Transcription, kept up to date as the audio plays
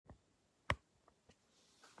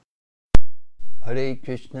Hare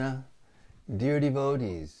Krishna, dear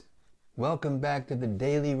devotees, welcome back to the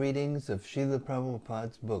daily readings of Srila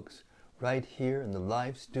Prabhupada's books, right here in the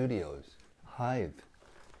live studios, Hive,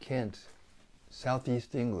 Kent,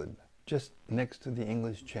 Southeast England, just next to the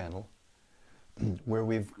English Channel, where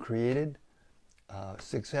we've created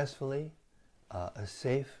successfully a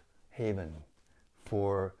safe haven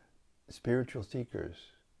for spiritual seekers,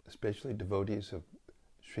 especially devotees of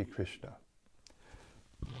Sri Krishna.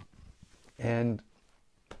 And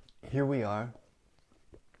here we are,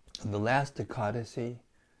 the last Ekadasi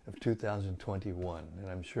of 2021, and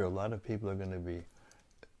I'm sure a lot of people are going to be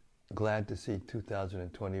glad to see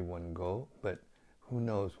 2021 go, but who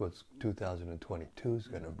knows what 2022 is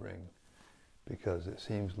going to bring, because it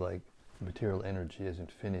seems like material energy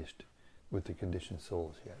isn't finished with the conditioned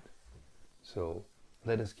souls yet. So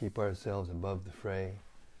let us keep ourselves above the fray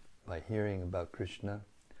by hearing about Krishna,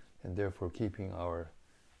 and therefore keeping ourselves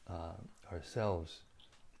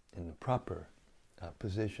in the proper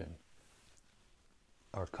position,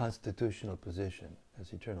 our constitutional position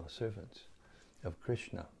as eternal servants of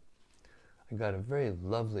Krishna. I got a very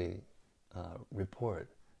lovely report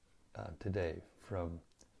today from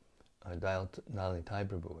Nalini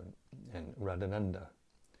Prabhu and Radhananda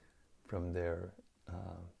from their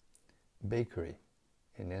bakery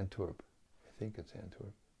in Antwerp. I think it's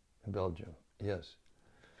Antwerp, in Belgium, yes.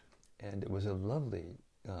 And it was a lovely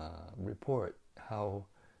report how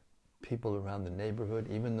people around the neighborhood,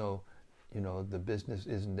 even though, the business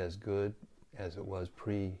isn't as good as it was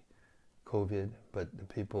pre-COVID, but the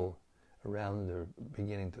people around are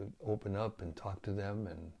beginning to open up and talk to them,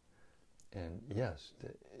 and yes,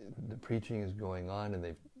 the preaching is going on, and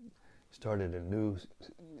they've started a new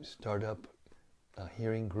startup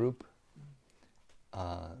hearing group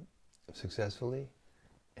successfully,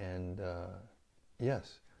 and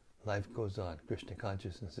yes, life goes on. Krishna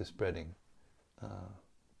consciousness is spreading.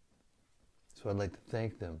 So I'd like to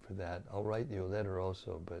thank them for that. I'll write you a letter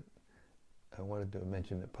also, but I wanted to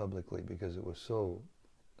mention it publicly because it was so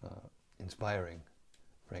inspiring,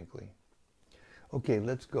 frankly. Okay,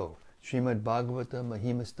 let's go. Srimad Bhagavata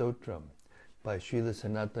Mahima Stotram by Srila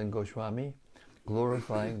Sanatana Goswami,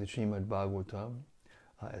 glorifying the Srimad Bhagavatam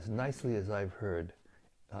as nicely as I've heard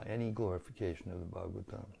any glorification of the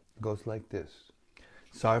Bhagavatam. It goes like this.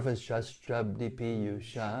 Sarva Shastrabdi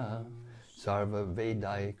Piyusha, Sarva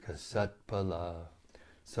Vedaika Satpala,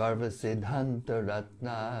 Sarva Siddhanta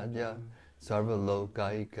Ratnadya, Sarva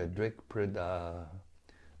Lokaika Drikprada.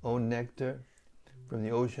 O nectar from the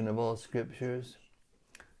ocean of all scriptures,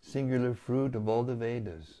 singular fruit of all the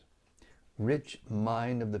Vedas, rich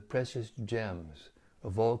mine of the precious gems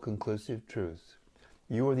of all conclusive truth,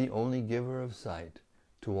 you are the only giver of sight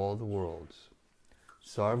to all the worlds.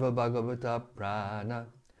 Sarva Bhagavata Prana,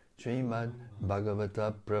 Srimad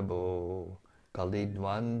Bhagavata Prabhu,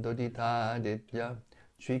 Kalidvandoditaditya,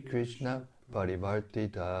 Sri Krishna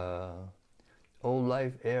Parivartita. O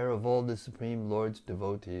life air of all the Supreme Lord's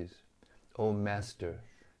devotees, O Master,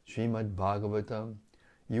 Srimad Bhagavatam,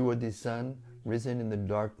 you are the sun risen in the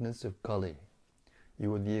darkness of Kali.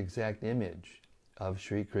 You are the exact image of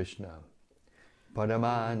Sri Krishna.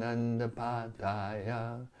 Paramananda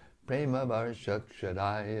Pataya, Prema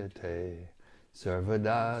Varshakshadayate,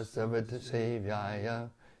 Sarvada Sarvata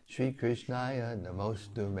Sevyaya, Sri Krishnaya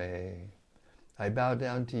Namostume. I bow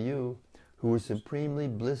down to you, who are supremely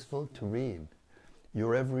blissful to read.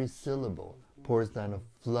 Your every syllable pours down a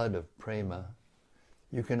flood of prema.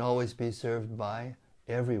 You can always be served by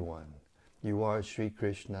everyone. You are Sri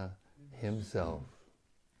Krishna himself.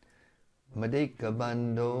 Madhika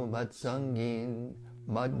Bando Matsangin,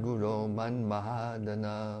 Madguru Man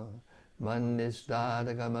Mahadana, Man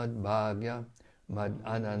Nistadaka Mad Bhagya, Mad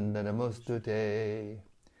Ananda Namostute.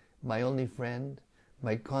 My only friend,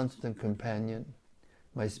 my constant companion,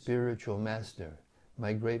 my spiritual master,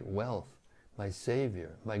 my great wealth, my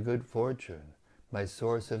savior, my good fortune, my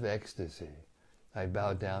source of ecstasy, I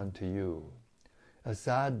bow down to you.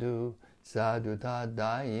 Asadu sadhuta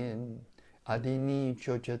dayin, adini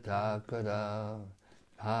chochatakara,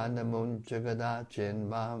 hanamunchagada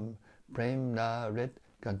chenmam, premna rit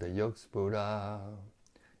kantayokspura.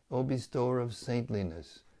 O bestower of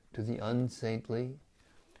saintliness to the unsaintly,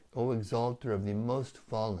 O exalter of the most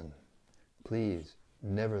fallen, please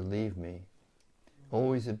never leave me.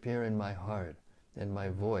 Always appear in my heart and my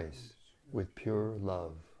voice with pure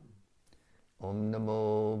love. Om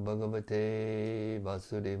Namo Bhagavate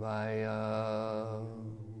Vasudevaya.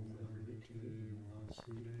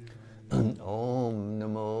 Om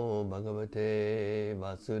Namo Bhagavate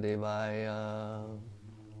Vasudevaya.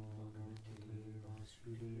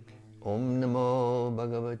 Om Namo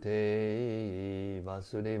Bhagavate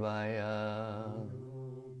Vasudevaya.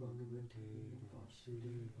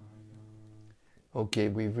 Okay,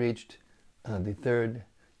 we've reached the third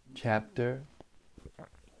chapter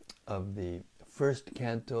of the first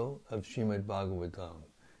canto of Srimad Bhagavatam.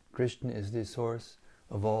 Krishna is the source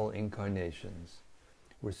of all incarnations,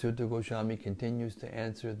 where Sutta Goswami continues to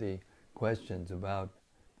answer the questions about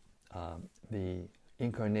the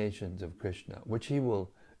incarnations of Krishna, which he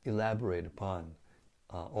will elaborate upon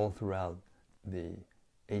all throughout the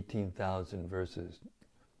 18,000 verses,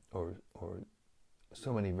 or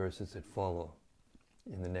so many verses that follow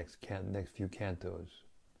in the next few cantos.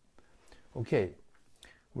 Okay,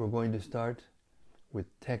 we're going to start with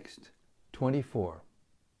text 24.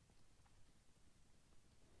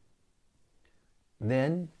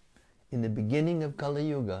 Then, in the beginning of Kali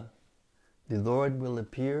Yuga, the Lord will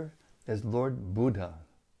appear as Lord Buddha,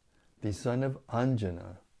 the son of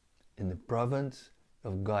Anjana, in the province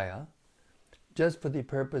of Gaya, just for the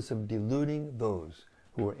purpose of deluding those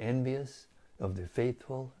who are envious of the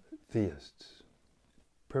faithful theists.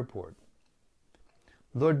 Purport.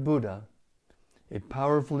 Lord Buddha, a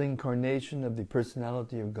powerful incarnation of the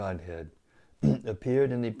personality of Godhead,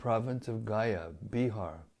 appeared in the province of Gaya,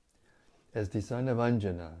 Bihar, as the son of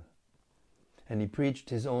Anjana, and he preached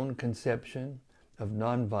his own conception of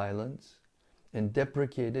non-violence and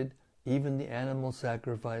deprecated even the animal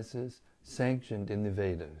sacrifices sanctioned in the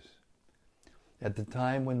Vedas. At the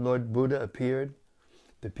time when Lord Buddha appeared,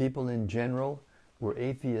 the people in general were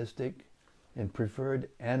atheistic and preferred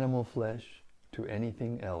animal flesh to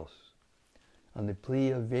anything else. On the plea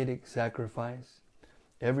of Vedic sacrifice,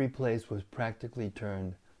 every place was practically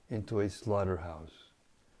turned into a slaughterhouse,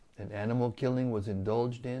 and animal killing was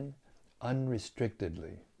indulged in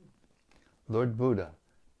unrestrictedly. Lord Buddha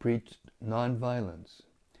preached non-violence,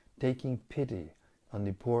 taking pity on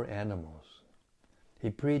the poor animals. He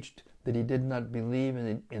preached that he did not believe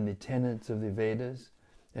in the tenets of the Vedas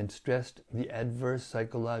and stressed the adverse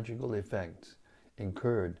psychological effects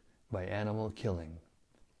incurred by animal killing.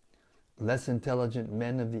 Less intelligent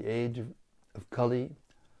men of the age of Kali,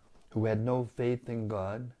 who had no faith in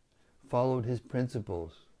God, followed his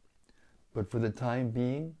principles, but for the time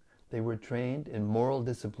being they were trained in moral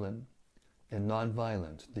discipline and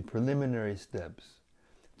non-violence, the preliminary steps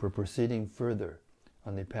for proceeding further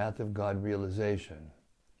on the path of God realization.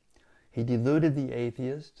 He deluded the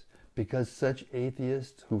atheists because such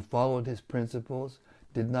atheists who followed his principles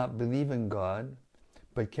did not believe in God,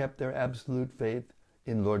 but kept their absolute faith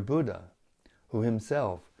in Lord Buddha, who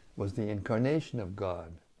himself was the incarnation of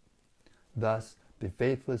God. Thus, the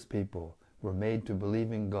faithless people were made to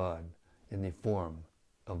believe in God in the form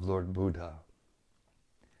of Lord Buddha.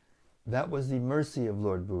 That was the mercy of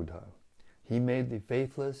Lord Buddha. He made the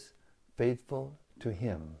faithless faithful to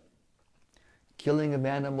him. Killing of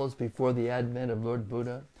animals before the advent of Lord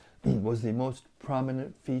Buddha was the most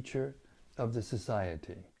prominent feature of the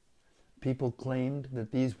society. People claimed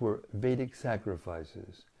that these were Vedic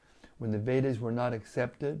sacrifices. When the Vedas were not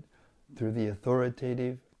accepted through the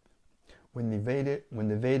authoritative, when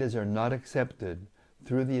the Vedas are not accepted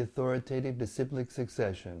through the authoritative disciplic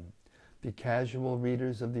succession, the casual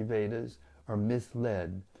readers of the Vedas are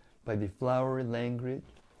misled by the flowery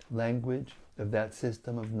language of that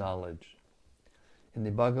system of knowledge. In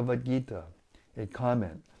the Bhagavad Gita, a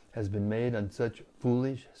comment has been made on such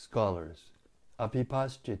foolish scholars,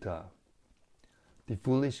 apipaschita, the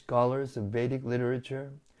foolish scholars of Vedic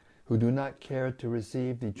literature who do not care to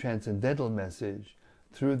receive the transcendental message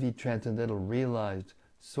through the transcendental realized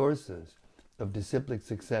sources of disciplic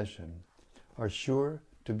succession, are sure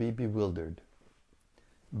to be bewildered.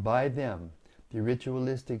 By them, the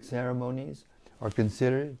ritualistic ceremonies are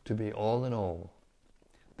considered to be all in all.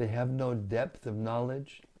 They have no depth of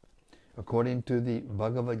knowledge. According to the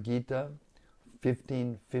Bhagavad Gita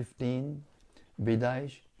 15:15,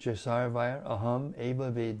 Vidaish Chasarvair Aham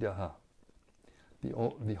Eva Vedaha.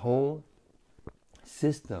 The whole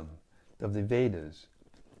system of the Vedas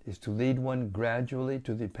is to lead one gradually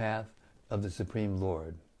to the path of the Supreme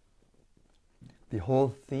Lord. The whole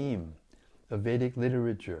theme of Vedic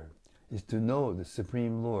literature is to know the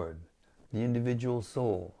Supreme Lord, the individual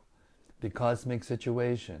soul, the cosmic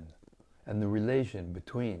situation, and the relation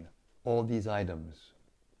between all these items.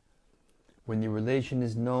 When the relation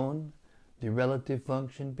is known, the relative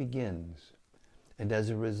function begins, and as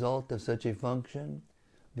a result of such a function,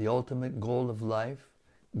 the ultimate goal of life,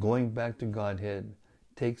 going back to Godhead,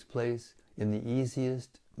 takes place in the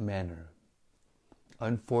easiest manner.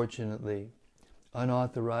 Unfortunately,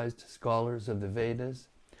 unauthorized scholars of the Vedas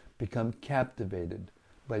become captivated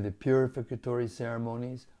by the purificatory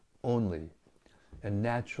ceremonies only, and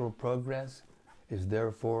natural progress is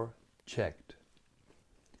therefore checked.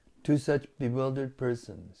 To such bewildered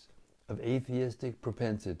persons of atheistic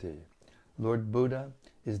propensity, Lord Buddha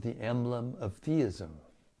is the emblem of theism.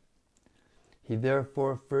 He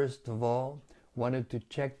therefore first of all wanted to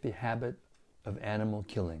check the habit of animal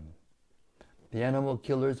killing. The animal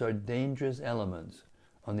killers are dangerous elements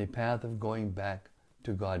on the path of going back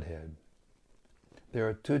to Godhead. There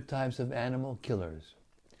are two types of animal killers.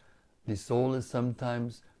 The soul is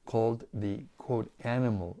sometimes called the, quote,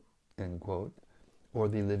 animal, end quote, or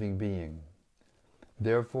the living being.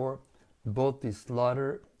 Therefore, both the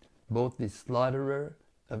slaughterer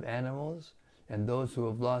of animals and those who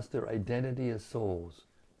have lost their identity as souls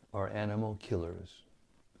are animal killers.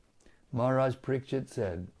 Maharaj Parikshit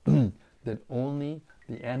said that only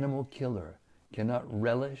the animal killer cannot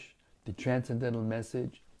relish the transcendental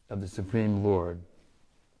message of the Supreme Lord.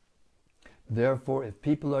 Therefore, if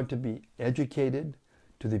people are to be educated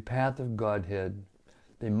to the path of Godhead,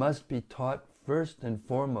 they must be taught first and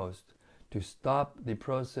foremost to stop the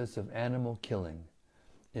process of animal killing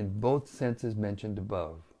in both senses mentioned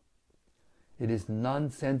above. It is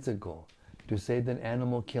nonsensical to say that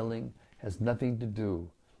animal killing has nothing to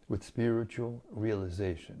do with spiritual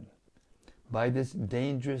realization. By this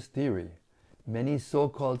dangerous theory, many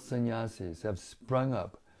so-called sannyasis have sprung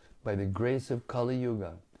up by the grace of Kali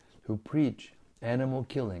Yuga who preach animal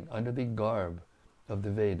killing under the garb of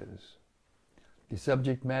the Vedas. The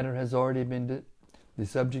subject matter has already been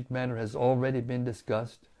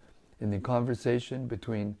discussed in the conversation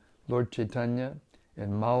between Lord Chaitanya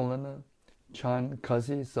and Maulana Chand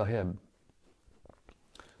Kazi Sahib.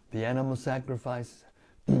 The animal sacrifice,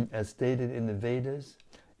 as stated in the Vedas,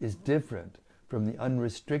 is different from the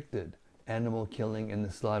unrestricted animal killing in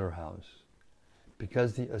the slaughterhouse,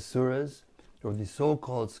 because the asuras, or the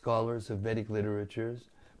so-called scholars of Vedic literatures,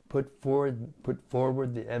 put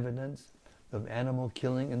forward the evidence of animal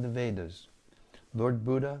killing in the Vedas. Lord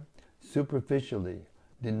Buddha superficially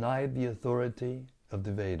denied the authority of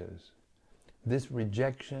the Vedas. This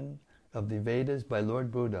rejection of the Vedas by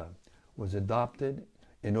Lord Buddha was adopted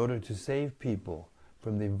in order to save people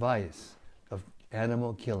from the vice of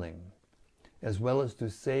animal killing, as well as to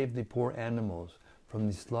save the poor animals from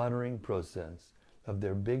the slaughtering process of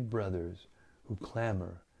their big brothers who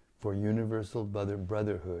clamor for universal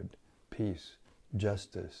brotherhood, peace,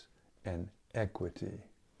 justice, and equity.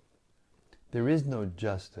 There is no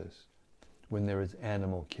justice when there is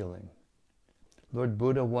animal killing. Lord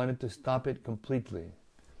Buddha wanted to stop it completely,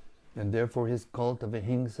 and therefore his cult of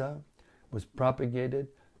ahimsa was propagated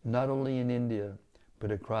not only in India,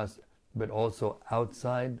 but also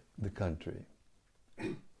outside the country.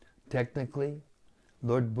 Technically,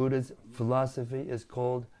 Lord Buddha's philosophy is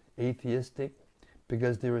called atheistic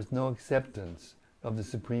because there is no acceptance of the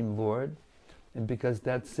Supreme Lord, and because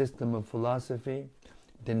that system of philosophy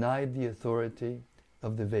denied the authority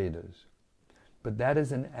of the Vedas. But that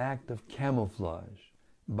is an act of camouflage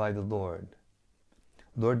by the Lord.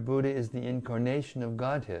 Lord Buddha is the incarnation of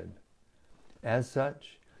Godhead. As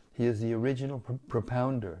such, he is the original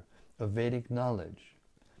propounder of Vedic knowledge.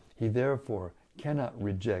 He therefore cannot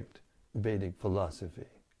reject Vedic philosophy.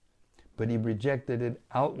 But he rejected it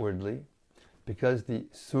outwardly because the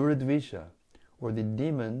Suradvisha, or the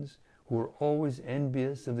demons who were always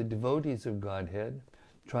envious of the devotees of Godhead,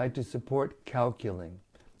 tried to support cow killing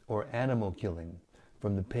or animal killing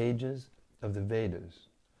from the pages of the Vedas.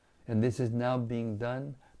 And this is now being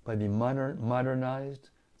done by the modernized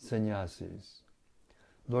sannyasis.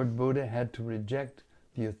 Lord Buddha had to reject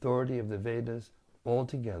the authority of the Vedas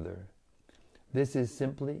altogether. This is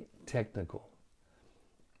simply technical.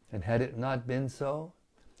 And had it not been so,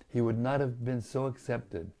 he would not have been so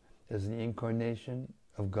accepted as the incarnation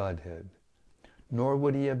of Godhead, nor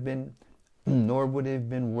would he have been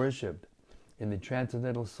worshipped in the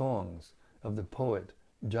transcendental songs of the poet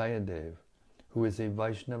Jayadev, who is a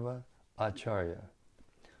Vaishnava Acharya.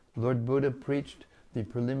 Lord Buddha preached the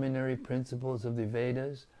preliminary principles of the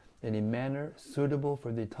Vedas in a manner suitable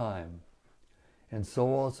for the time, and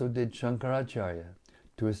so also did Shankaracharya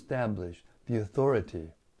to establish the authority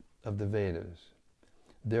of the Vedas.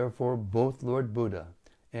 Therefore, both Lord Buddha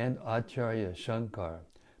and Acharya Shankar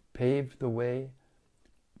paved the way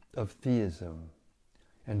of theism,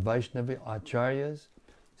 and Vaishnava Acharyas,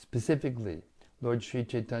 specifically Lord Sri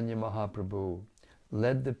Chaitanya Mahaprabhu,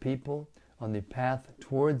 led the people on the path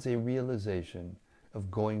towards a realization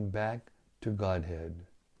of going back to Godhead.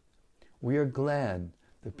 We are glad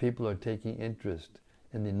that people are taking interest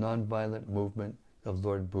in the nonviolent movement of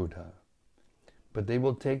Lord Buddha. But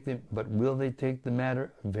will they take the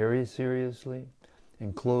matter very seriously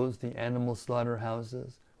and close the animal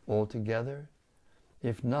slaughterhouses altogether?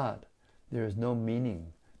 If not, there is no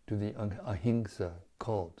meaning to the ahimsa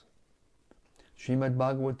cult. Srimad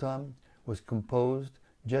Bhagavatam was composed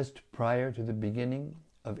just prior to the beginning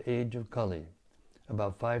of age of Kali,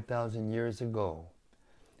 about 5,000 years ago,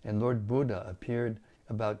 and Lord Buddha appeared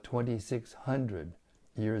about 2,600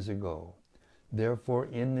 years ago. Therefore,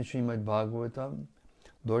 in the Srimad Bhagavatam,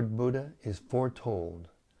 Lord Buddha is foretold.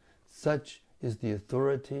 Such is the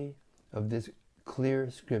authority of this clear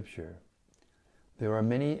scripture. There are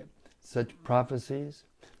many such prophecies,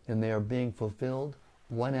 and they are being fulfilled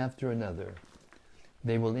one after another.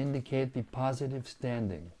 They will indicate the positive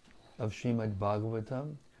standing of Srimad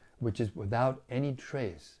Bhagavatam, which is without any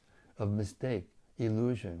trace of mistake,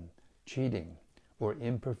 illusion, cheating, or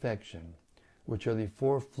imperfection, which are the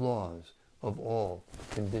four flaws of all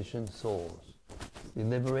conditioned souls. The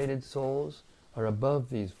liberated souls are above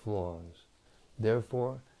these flaws.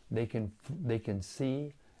 Therefore, they can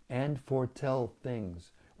see and foretell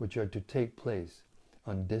things which are to take place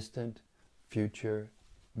on distant future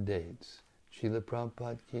dates. Srila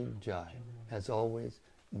Prabhupada Ki Jai. As always,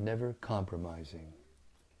 never compromising.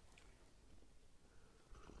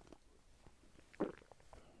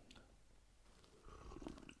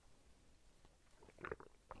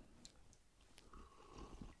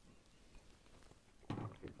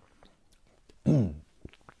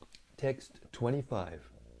 Text 25.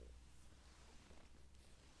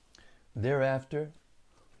 Thereafter,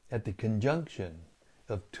 at the conjunction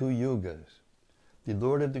of two yugas, the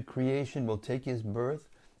Lord of the creation will take his birth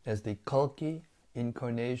as the Kalki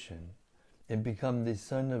incarnation and become the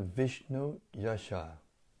son of Vishnu Yasha.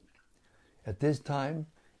 At this time,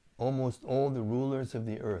 almost all the rulers of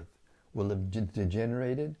the earth will have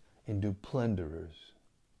degenerated into plunderers.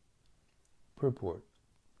 Purport.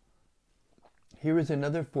 Here is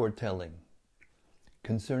another foretelling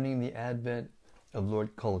concerning the advent of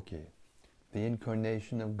Lord Kalki, the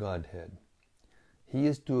incarnation of Godhead. He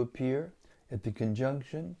is to appear at the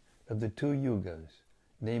conjunction of the two yugas,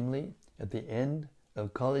 namely at the end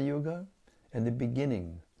of Kali Yuga and the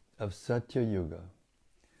beginning of Satya Yuga.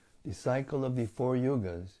 The cycle of the four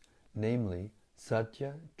yugas, namely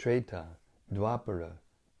Satya, Treta, Dwapara,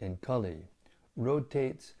 and Kali,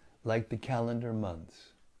 rotates like the calendar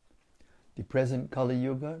months. The present Kali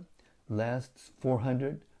Yuga lasts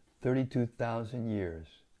 432,000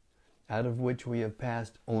 years, out of which we have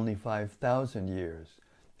passed only 5,000 years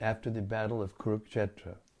after the battle of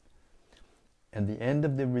Kurukshetra, and the end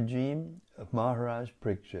of the regime of Maharaj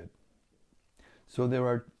Parikshit. So there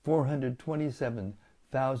are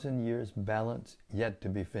 427,000 years balance yet to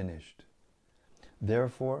be finished.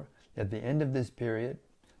 Therefore, at the end of this period,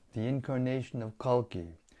 the incarnation of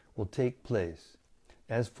Kalki will take place,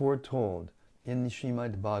 as foretold in the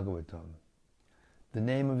Srimad Bhagavatam. The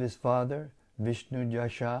name of his father, Vishnu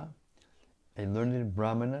Yasha, a learned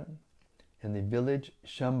Brahmana, and the village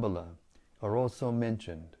Shambhala are also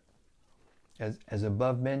mentioned. As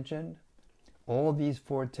above mentioned, all these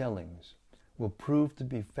foretellings will prove to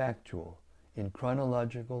be factual in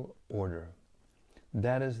chronological order.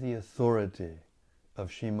 That is the authority of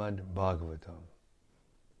Srimad Bhagavatam.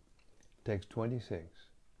 Text 26.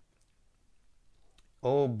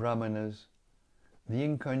 O Brahmanas, the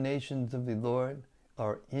incarnations of the Lord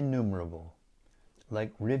are innumerable,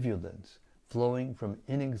 like rivulets flowing from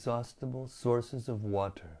inexhaustible sources of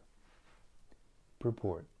water.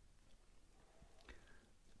 Purport.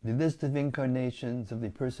 The list of incarnations of the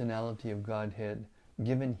personality of Godhead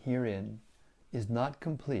given herein is not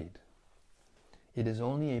complete. It is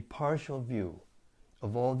only a partial view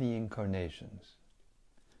of all the incarnations.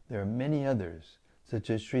 There are many others, such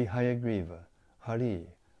as Sri Hayagriva, Hari,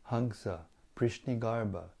 Hansa,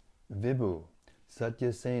 Prishnigarbha, Vibhu,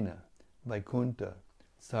 Satyasena, Vaikuntha,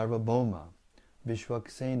 Sarvabhauma,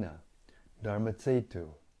 Vishwaksena,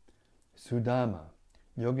 Dharmatsetu, Sudama,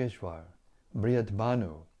 Yogeshwar,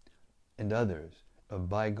 Brihatbhanu, and others of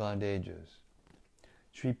bygone ages.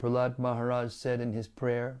 Sri Prahlad Maharaj said in his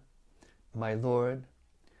prayer, "My Lord,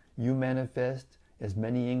 you manifest as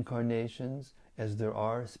many incarnations as there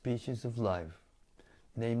are species of life,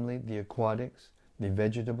 namely the aquatics, the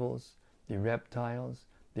vegetables, the reptiles,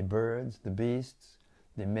 the birds, the beasts,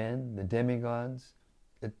 the men, the demigods,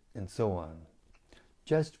 and so on,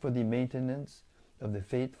 just for the maintenance of the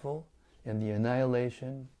faithful and the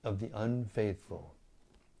annihilation of the unfaithful.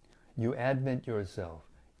 You advent yourself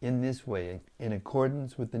in this way in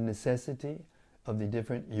accordance with the necessity of the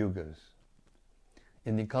different yugas.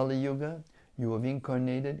 In the Kali Yuga, you have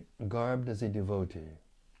incarnated garbed as a devotee.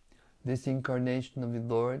 This incarnation of the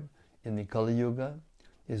Lord in the Kali Yuga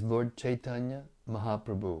is Lord Chaitanya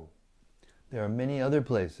Mahaprabhu. There are many other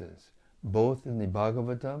places, both in the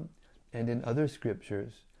Bhagavatam and in other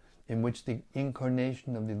scriptures, in which the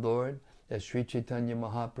incarnation of the Lord as Sri Chaitanya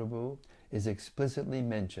Mahaprabhu is explicitly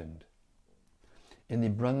mentioned. In the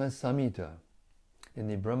Brahma Samhita,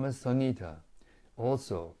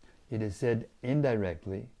 also, it is said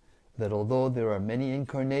indirectly that although there are many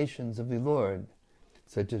incarnations of the Lord,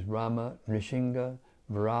 such as Rama, Nrisingha,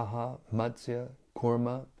 Varaha, Matsya,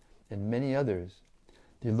 Kurma, and many others,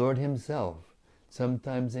 the Lord himself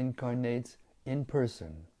sometimes incarnates in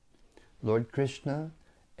person. Lord Krishna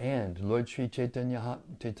and Lord Sri Chaitanya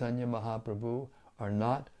Mahaprabhu are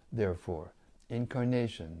not, therefore,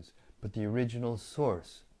 incarnations, but the original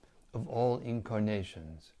source of all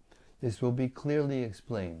incarnations. This will be clearly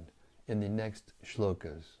explained in the next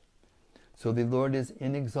shlokas. So the Lord is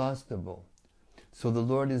inexhaustible. So the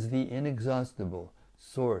Lord is the inexhaustible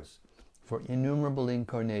source for innumerable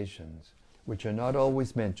incarnations, which are not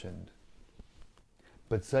always mentioned.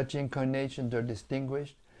 But such incarnations are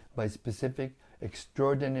distinguished by specific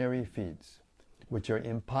extraordinary feats, which are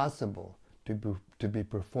impossible to be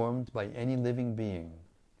performed by any living being.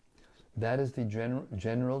 That is the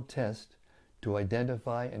general test to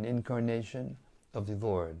identify an incarnation of the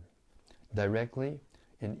Lord, directly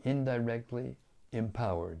and indirectly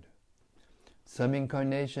empowered. Some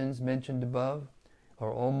incarnations mentioned above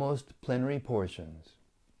are almost plenary portions.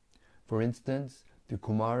 For instance, the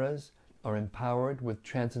Kumaras are empowered with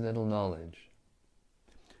transcendental knowledge.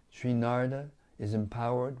 Sri Narada is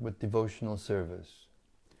empowered with devotional service.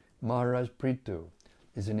 Maharaj Prithu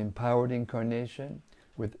is an empowered incarnation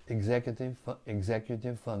with executive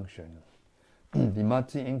function. The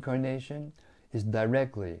Matsya incarnation is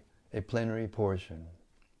directly a plenary portion.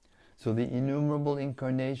 So the innumerable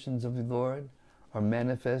incarnations of the Lord are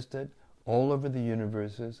manifested all over the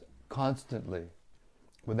universes constantly,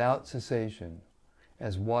 without cessation,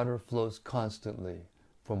 as water flows constantly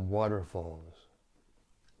from waterfalls.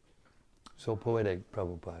 So poetic,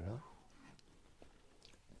 Prabhupada, huh?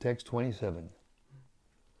 Text 27.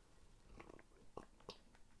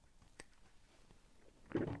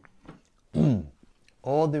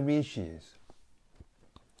 All the rishis,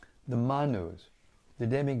 the Manus, the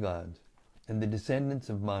demigods, and the descendants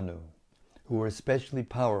of Manu, who are especially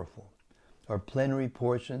powerful, are plenary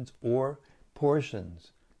portions or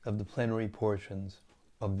portions of the plenary portions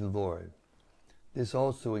of the Lord. This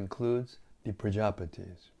also includes the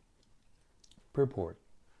Prajapatis. Purport.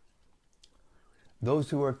 Those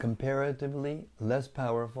who are comparatively less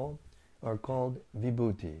powerful are called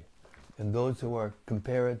Vibhuti, and those who are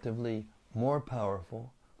comparatively more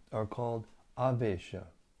powerful are called Avesha,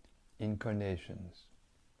 incarnations.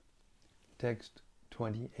 Text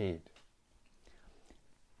 28.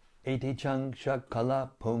 Etichang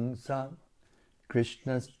Shakala Pungsa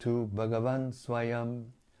Krishnastu Bhagavan Swayam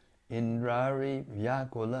Indrari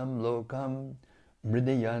Vyakulam Lokam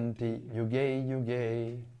Mridayanti Yuge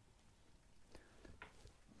Yuge.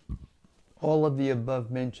 All of the above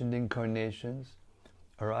mentioned incarnations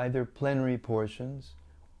are either plenary portions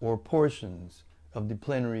or portions of the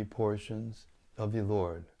plenary portions of the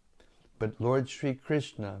Lord. But Lord Sri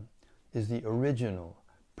Krishna is the original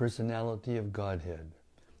personality of Godhead.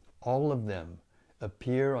 All of them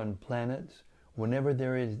appear on planets whenever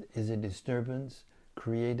there is a disturbance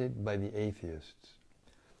created by the atheists.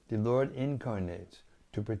 The Lord incarnates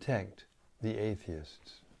to protect the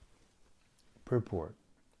atheists. Purport.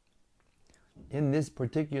 In this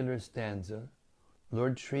particular stanza,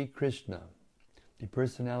 Lord Sri Krishna, the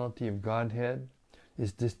personality of Godhead,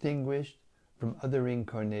 is distinguished from other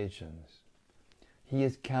incarnations. He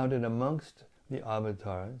is counted amongst the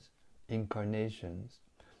avatars, incarnations,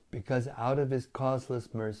 because out of his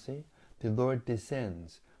causeless mercy, the Lord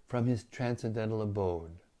descends from his transcendental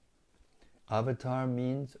abode. Avatar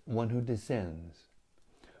means one who descends.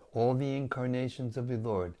 All the incarnations of the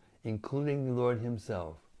Lord, including the Lord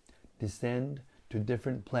himself, descend to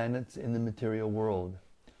different planets in the material world,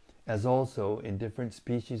 as also in different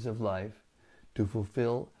species of life, to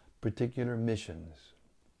fulfill particular missions.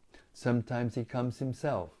 Sometimes he comes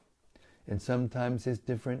himself, and sometimes his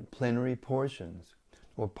different plenary portions,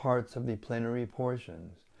 or parts of the plenary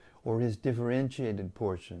portions, or his differentiated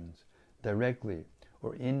portions, directly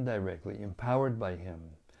or indirectly empowered by him,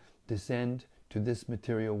 descend to this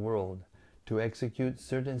material world to execute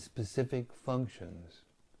certain specific functions.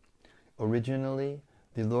 Originally,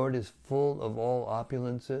 the Lord is full of all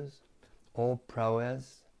opulences, all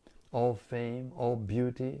prowess, all fame, all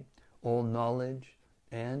beauty, all knowledge,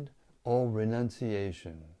 and all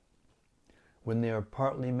renunciation. When they are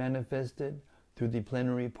partly manifested through the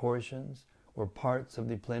plenary portions or parts of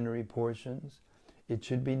the plenary portions, it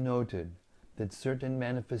should be noted that certain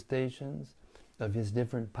manifestations of his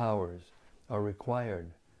different powers are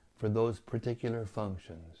required for those particular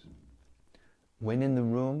functions. When in the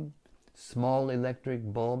room, small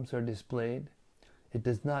electric bulbs are displayed, it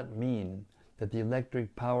does not mean that the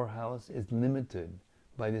electric powerhouse is limited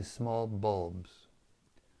by the small bulbs.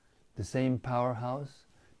 The same powerhouse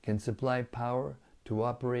can supply power to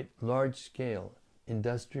operate large-scale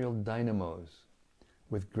industrial dynamos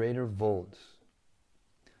with greater volts.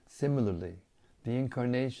 Similarly, the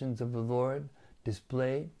incarnations of the Lord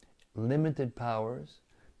display limited powers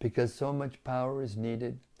because so much power is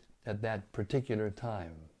needed at that particular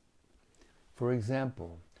time. For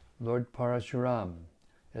example, Lord Parashuram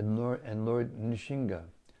and Lord Nrsimha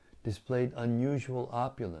displayed unusual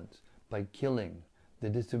opulence by killing the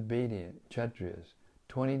disobedient Kshatriyas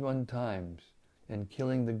 21 times and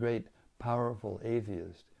killing the great powerful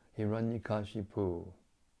atheist Hiranyakashipu.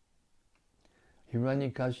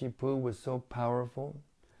 Hiranyakashipu was so powerful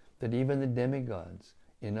that even the demigods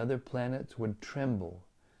in other planets would tremble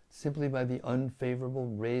simply by the unfavorable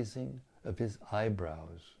raising of his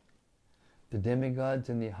eyebrows. The demigods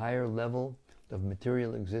in the higher level of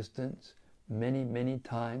material existence many, many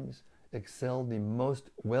times excel the most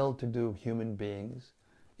well-to-do human beings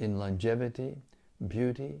in longevity,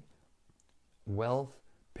 beauty, wealth,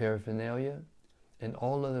 paraphernalia, and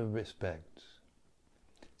all other respects.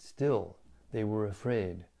 Still, they were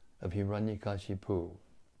afraid of Hiranyakashipu.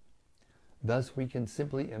 Thus we can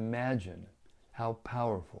simply imagine how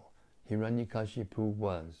powerful Hiranyakashipu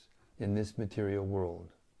was in this material world.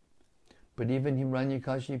 But even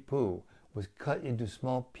Hiranyakashipu was cut into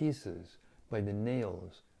small pieces by the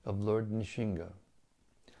nails of Lord Nrsimha.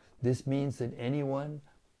 This means that anyone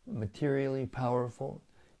materially powerful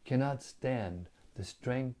cannot stand the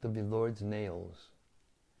strength of the Lord's nails.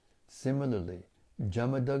 Similarly,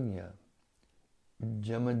 Jamadagnya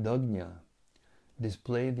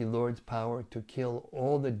displayed the Lord's power to kill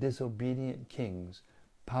all the disobedient kings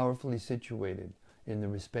powerfully situated in the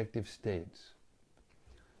respective states.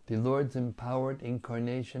 The Lord's empowered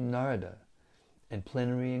incarnation Narada and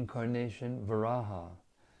plenary incarnation Varaha,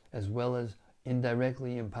 as well as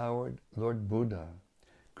indirectly empowered Lord Buddha,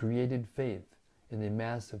 created faith in the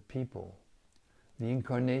mass of people. The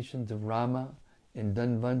incarnations of Rama and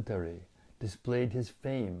Dhanvantari displayed his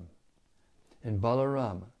fame, and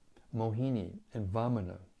Balarama, Mohini, and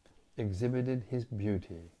Vamana exhibited his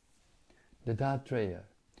beauty. Dattatreya,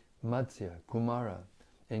 Matsya, Kumara,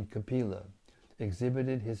 and Kapila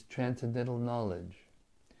exhibited his transcendental knowledge.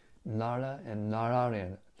 Nara and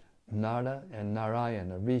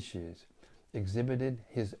Narayana rishis exhibited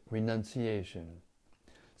his renunciation.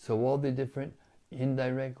 So all the different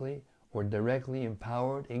indirectly or directly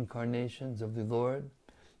empowered incarnations of the Lord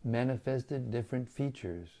manifested different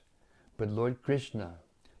features, but Lord Krishna,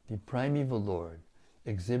 the primeval Lord,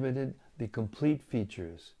 exhibited the complete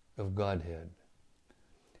features of Godhead.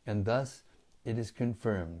 And thus it is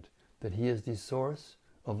confirmed that he is the source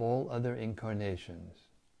of all other incarnations.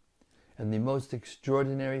 And the most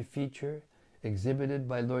extraordinary feature exhibited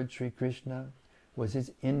by Lord Sri Krishna was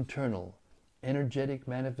his internal, energetic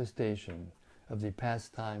manifestation of the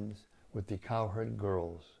pastimes with the cowherd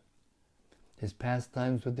girls. His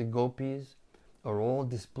pastimes with the gopis are all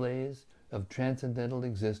displays of transcendental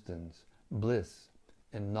existence, bliss,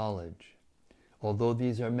 and knowledge, although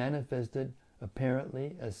these are manifested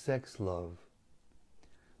apparently as sex love.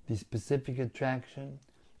 The specific attraction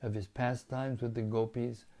of his pastimes with the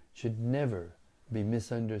gopis should never be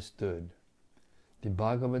misunderstood. The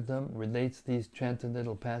Bhagavatam relates these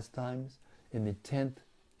transcendental pastimes in the 10th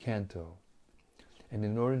canto. And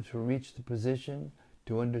in order to reach the position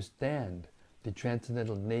to understand the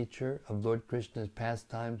transcendental nature of Lord Krishna's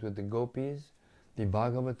pastimes with the gopis, the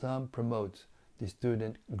Bhagavatam promotes the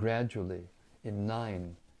student gradually in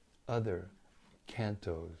 9 other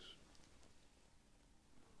cantos.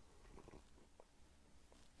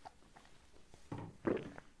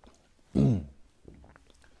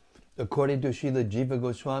 According to Srila Jiva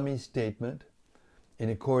Goswami's statement, in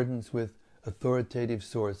accordance with authoritative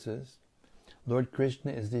sources, Lord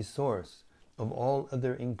Krishna is the source of all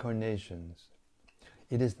other incarnations.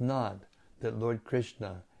 It is not that Lord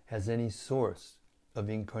Krishna has any source of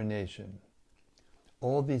incarnation.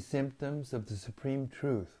 All the symptoms of the Supreme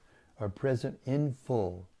Truth are present in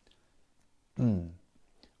full.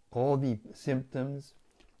 All the symptoms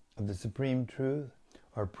of the Supreme Truth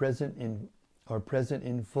are present in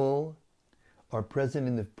full, are present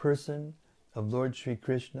in the person of Lord Sri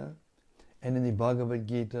Krishna, and in the Bhagavad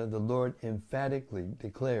Gita the Lord emphatically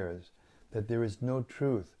declares that there is no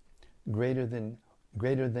truth greater than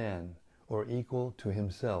or equal to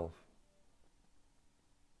himself.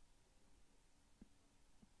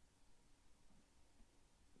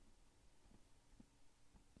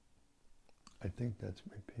 I think that's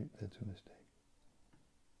a mistake.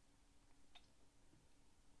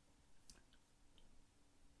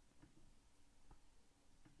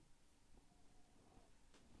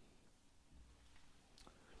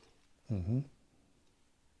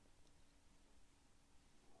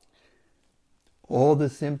 All the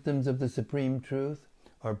symptoms of the Supreme Truth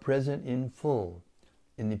are present in full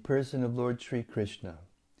in the person of Lord Sri Krishna.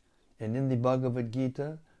 And in the Bhagavad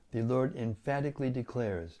Gita, the Lord emphatically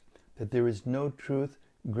declares that there is no truth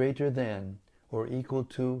greater than or equal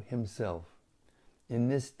to himself. In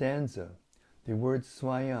this stanza, the word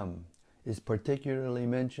Swayam is particularly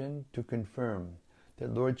mentioned to confirm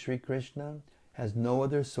that Lord Sri Krishna has no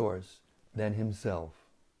other source than himself.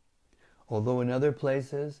 Although in other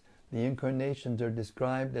places the incarnations are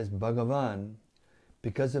described as Bhagavan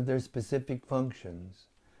because of their specific functions,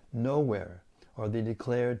 nowhere are they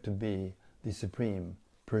declared to be the Supreme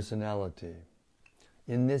Personality.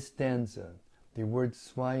 In this stanza, the word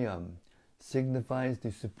Swayam signifies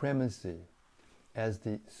the supremacy as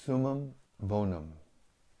the Summum Bonum.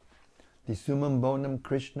 The Summum Bonum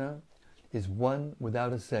Krishna is one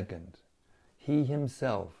without a second. He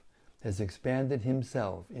himself has expanded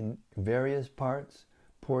himself in various parts,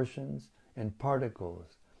 portions, and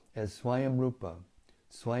particles as Swayam Rupa,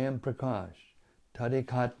 Swayam Prakash,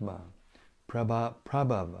 Tadikatma,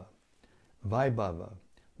 Prabhava, Vaibhava,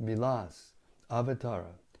 Vilas,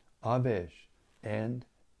 Avatara, Avesh, and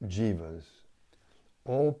Jivas,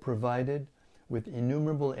 all provided with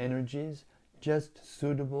innumerable energies just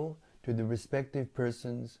suitable to the respective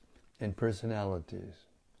persons and personalities.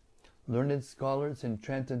 Learned scholars in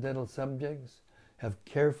transcendental subjects have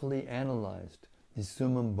carefully analyzed the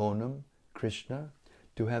Summum Bonum, Krishna,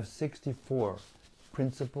 to have 64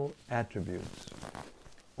 principal attributes.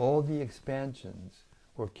 All the expansions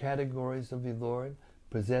or categories of the Lord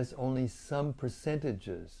possess only some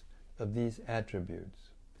percentages of these attributes.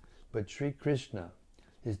 But Sri Krishna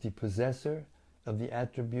is the possessor of the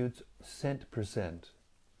attributes %.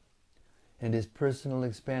 And his personal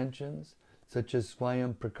expansions, such as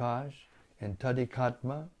Swayam Prakash and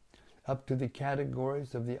Tadikatma, up to the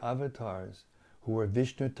categories of the avatars who are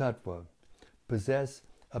Vishnu Tattva, possess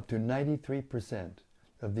up to 93%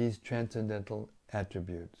 of these transcendental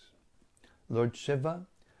attributes. Lord Shiva,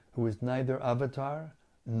 who is neither avatar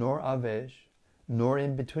nor avesh, nor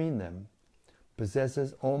in between them,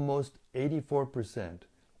 possesses almost 84%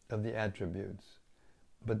 of the attributes.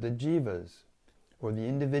 But the jivas, or the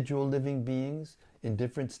individual living beings in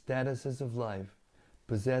different statuses of life,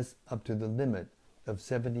 possess up to the limit of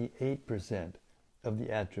 78% of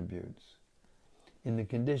the attributes. In the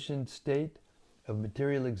conditioned state of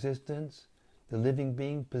material existence, the living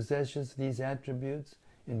being possesses these attributes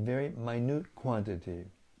in very minute quantity,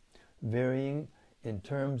 varying in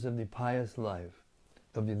terms of the pious life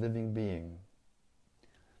of the living being.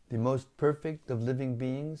 The most perfect of living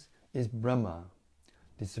beings is Brahma,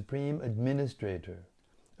 the supreme administrator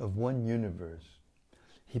of one universe.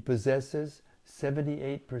 He possesses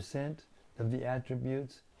 78% of the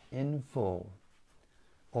attributes in full.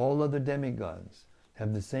 All other demigods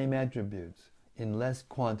have the same attributes in less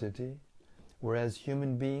quantity, whereas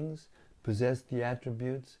human beings possess the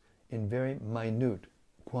attributes in very minute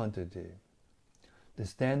quantity. The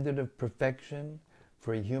standard of perfection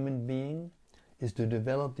for a human being is to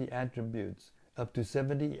develop the attributes up to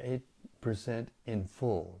 78% in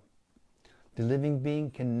full. The living being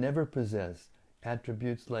can never possess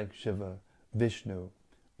attributes like Shiva, Vishnu,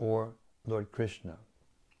 or Lord Krishna.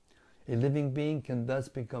 A living being can thus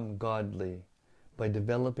become godly by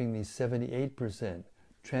developing these 78%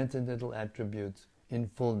 transcendental attributes in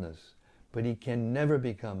fullness, but he can never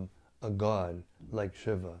become a god like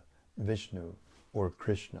Shiva, Vishnu, or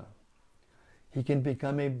Krishna. He can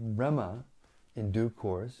become a Brahma in due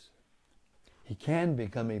course. He can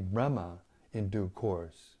become a Brahma in due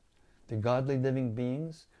course. The godly living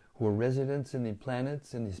beings who are residents in the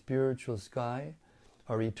planets in the spiritual sky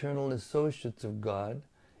are eternal associates of God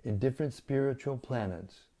in different spiritual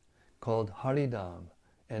planets called Haridam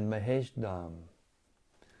and Maheshdam.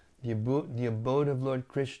 The abode of Lord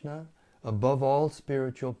Krishna above all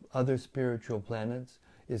other spiritual planets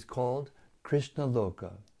is called Krishna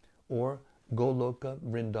Loka or Goloka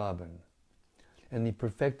Vrindavan. And the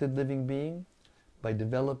perfected living being, by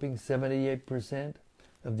developing 78%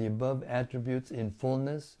 of the above attributes in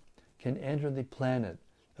fullness, can enter the planet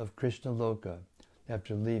of Krishna Loka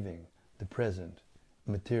after leaving the present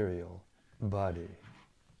material body.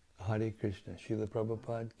 Hare Krishna. Srila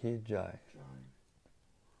Prabhupada ki jai.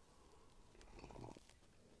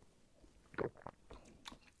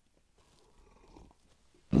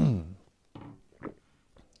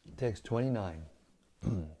 Text 29.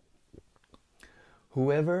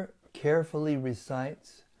 Whoever carefully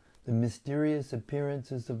recites the mysterious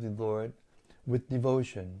appearances of the Lord with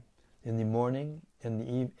devotion in the morning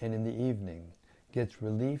and in the evening gets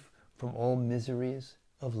relief from all miseries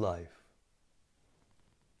of life.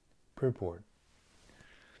 Purport.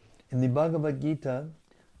 In the Bhagavad Gita,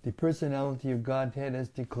 the personality of Godhead has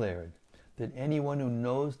declared that anyone who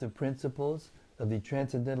knows the principles of the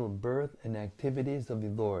transcendental birth and activities of the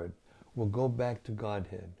Lord will go back to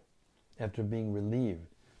Godhead after being relieved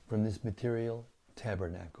from this material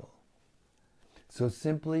tabernacle. So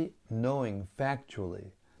simply knowing factually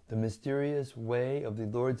the mysterious way of the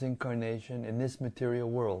Lord's incarnation in this material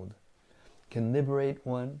world can liberate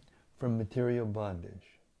one from material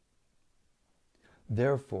bondage.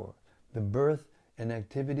 Therefore, the birth and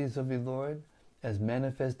activities of the Lord, as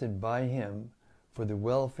manifested by Him for the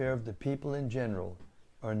welfare of the people in general,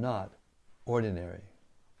 are not ordinary.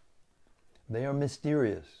 They are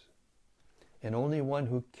mysterious, and only one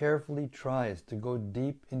who carefully tries to go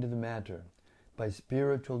deep into the matter by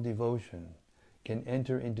spiritual devotion can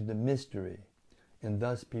enter into the mystery and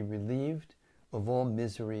thus be relieved of all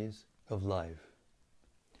miseries of life.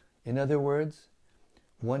 In other words,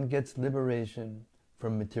 one gets liberation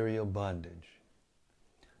from material bondage.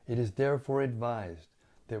 It is therefore advised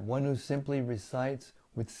that one who simply recites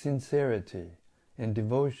with sincerity and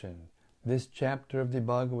devotion this chapter of the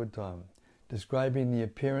Bhagavatam describing the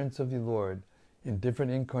appearance of the Lord in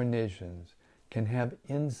different incarnations can have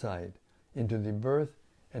insight into the birth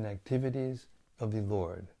and activities of the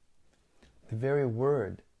Lord. The very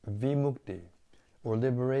word vimukti, or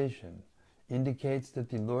liberation, indicates that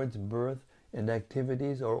the Lord's birth and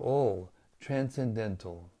activities are all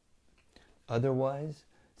transcendental. Otherwise,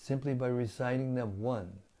 simply by reciting them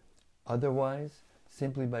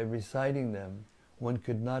one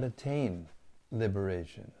could not attain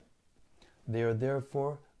liberation. They are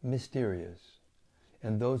therefore mysterious,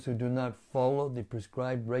 and those who do not follow the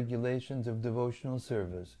prescribed regulations of devotional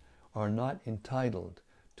service are not entitled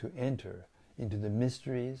to enter into the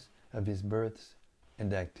mysteries of His births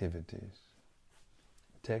and activities.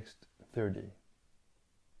 Text 30.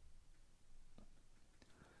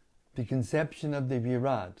 The conception of the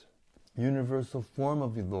Virat, universal form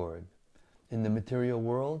of the Lord, in the material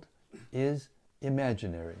world is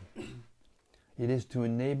imaginary. It is to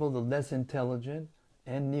enable the less intelligent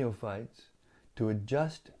and neophytes to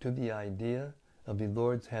adjust to the idea of the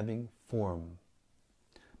Lord's having form.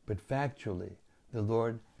 But factually, the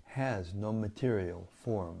Lord has no material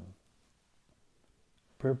form.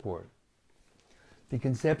 Purport. The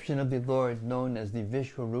conception of the Lord known as the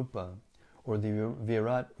Vishwarupa or the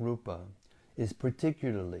Virat Rupa is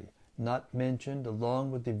particularly not mentioned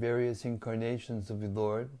along with the various incarnations of the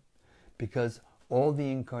Lord because all the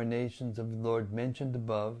incarnations of the Lord mentioned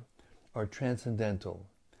above are transcendental,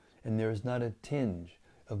 and there is not a tinge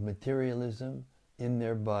of materialism in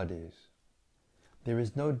their bodies. There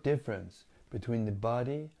is no difference between the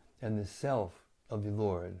body and the self of the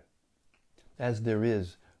Lord, as there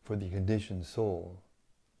is for the conditioned soul.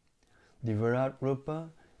 The Virat Rupa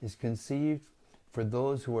is conceived for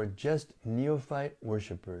those who are just neophyte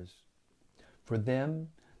worshippers. For them,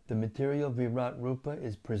 the material Virat Rupa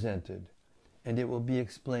is presented, and it will be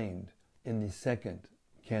explained in the second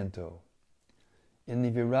canto. In the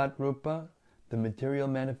Virat Rupa, the material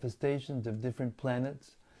manifestations of different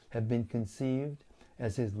planets have been conceived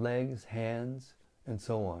as his legs, hands, and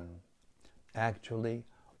so on. Actually,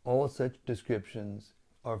 all such descriptions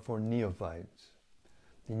are for neophytes.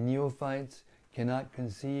 The neophytes cannot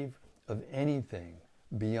conceive of anything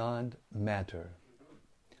beyond matter.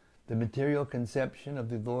 The material conception of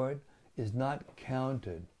the Lord is not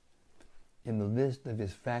counted in the list of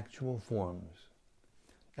his factual forms.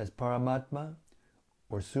 As Paramatma,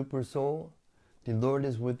 or Supersoul, the Lord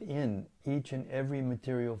is within each and every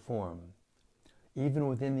material form, even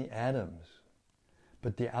within the atoms.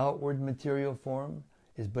 But the outward material form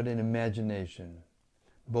is but an imagination,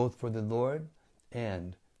 both for the Lord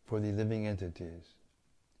and for the living entities,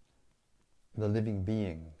 the living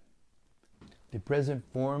being. The present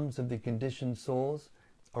forms of the conditioned souls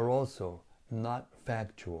are also not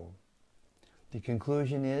factual. The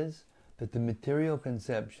conclusion is that the material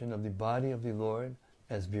conception of the body of the Lord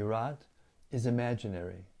as Virat is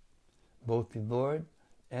imaginary. Both the Lord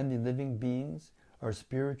and the living beings are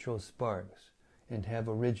spiritual sparks and have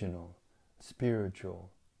original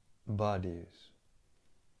spiritual bodies.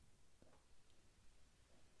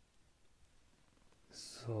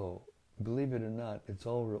 So, believe it or not, it's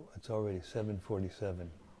already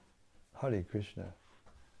 7:47. Hare Krishna.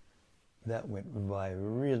 That went by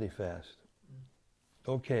really fast.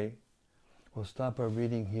 Okay, we'll stop our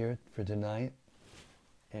reading here for tonight,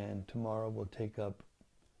 and tomorrow we'll take up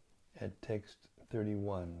at text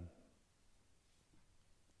 31.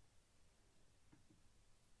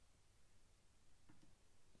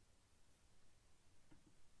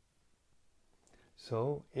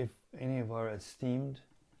 So, if any of our esteemed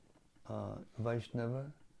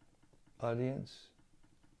Vaishnava audience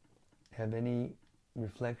have any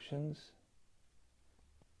reflections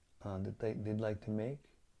that they'd like to make,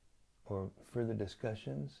 or further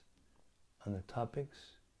discussions on the topics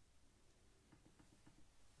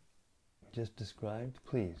just described?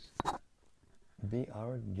 Please be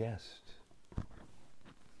our guest.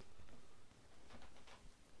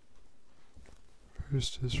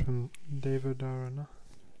 First is from Devadarana.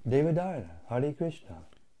 Devadarana, Hare Krishna.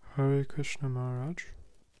 Hare Krishna Maharaj.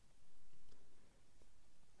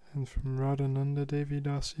 And from Radhananda Devi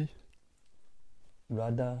Dasi.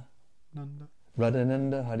 Radhananda,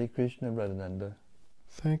 Hare Krishna, Radhananda.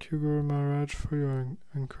 Thank you, Guru Maharaj, for your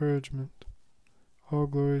encouragement. All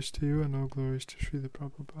glories to you and all glories to Srila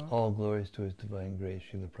Prabhupada. All glories to His Divine Grace,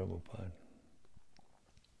 Srila Prabhupada,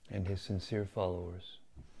 and his sincere followers.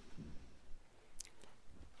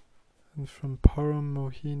 And from Param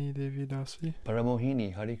Mohini Devi Dasi.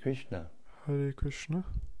 Paramohini, Hare Krishna. Hare Krishna.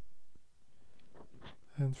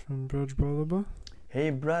 And from Braj Balaba.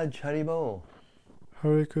 Hey Braj, Haribol.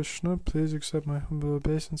 Hare Krishna, please accept my humble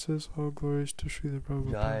obeisances. All glories to Srila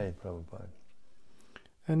Prabhupada. Jai Prabhupada.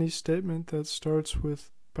 Any statement that starts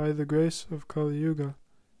with, by the grace of Kali Yuga,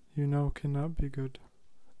 you know cannot be good.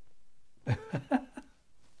 And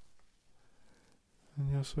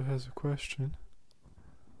he also has a question.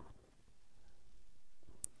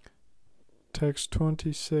 Text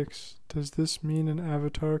 26. Does this mean an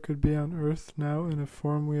avatar could be on earth now in a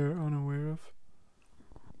form we are unaware of?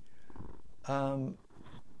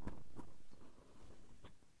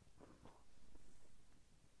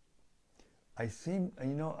 I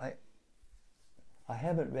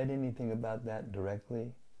haven't read anything about that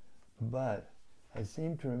directly, but I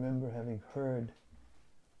seem to remember having heard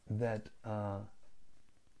that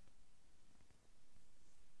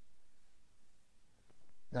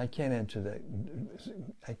I can't answer that.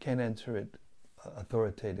 I can't answer it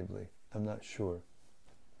authoritatively. I'm not sure.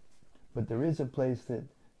 But there is a place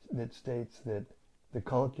that states that the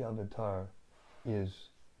Kalki Avatar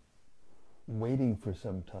is waiting for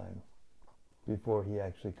some time before he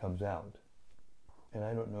actually comes out. And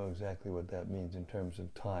I don't know exactly what that means in terms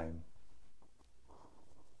of time.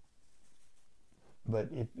 But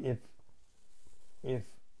if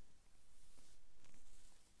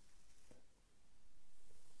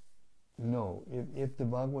the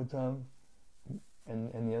Bhagavatam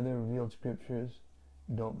and the other revealed scriptures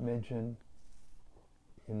don't mention,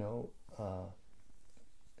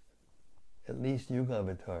 at least Yuga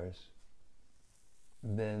avatars,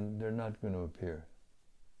 then they're not going to appear.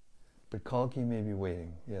 But Kalki may be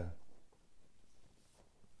waiting, yeah.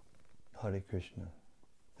 Hare Krishna.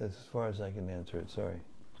 That's as far as I can answer it, sorry.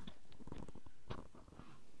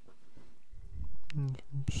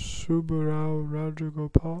 Subbarao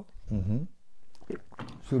Rajagopal.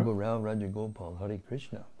 Subbarao Rajagopal, Hare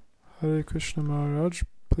Krishna. Hare Krishna Maharaj,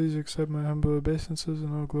 please accept my humble obeisances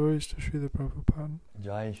and all glories to Srila Prabhupada.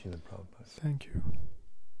 Jai Srila Prabhupada. Thank you.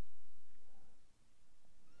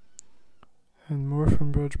 And more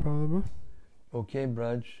from Braj Balaba. Okay,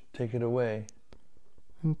 Braj, take it away.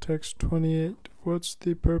 In text 28, what's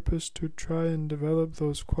the purpose to try and develop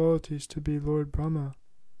those qualities to be Lord Brahma?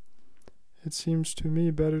 It seems to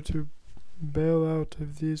me better to bail out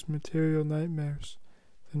of these material nightmares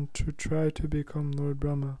than to try to become Lord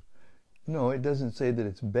Brahma. No, it doesn't say that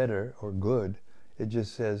it's better or good. It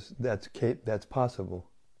just says that's possible.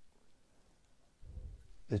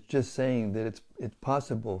 It's just saying that it's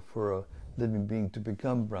possible for a living being to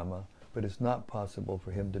become Brahma, but it's not possible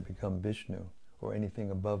for him to become Vishnu or anything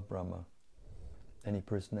above Brahma, any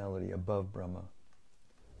personality above Brahma.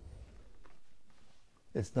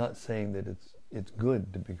 It's not saying that it's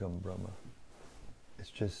good to become Brahma. It's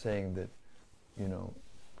just saying that,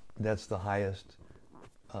 that's the highest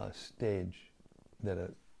stage that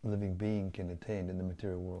a living being can attain in the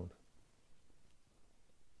material world.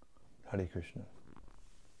 Hare Krishna.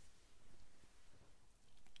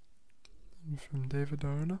 And from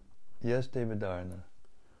Devadarana. Yes, Devadarana.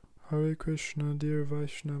 Hare Krishna, dear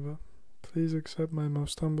Vaishnava. Please accept my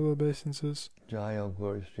most humble obeisances. Jai, all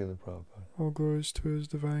glories to Srila Prabhupada. All glories to His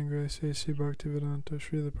Divine Grace, A.C. Bhaktivedanta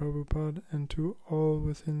Srila Prabhupada, and to all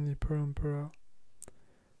within the Parampara.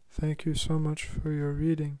 Thank you so much for your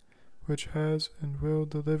reading, which has and will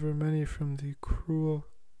deliver many from the cruel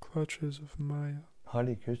clutches of Maya.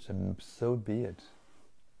 Hare Krishna, so be it.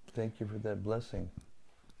 Thank you for that blessing.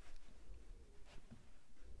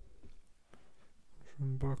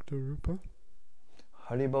 From Bhakta Rupa.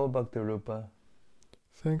 Haribol Bhakta Rupa.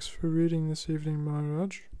 Thanks for reading this evening,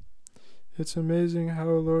 Maharaj. It's amazing how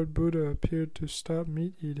Lord Buddha appeared to stop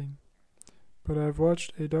meat eating. But I've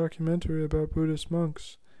watched a documentary about Buddhist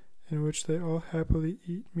monks, in which they all happily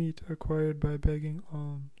eat meat acquired by begging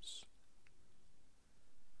alms.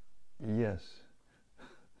 Yes.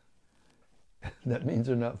 That means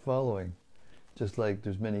they're not following. Just like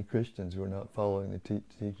there's many Christians who are not following the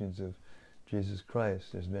teachings of Jesus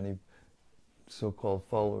Christ. There's many so-called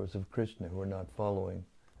followers of Krishna who are not following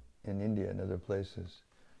in India and other places.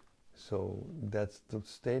 So that's the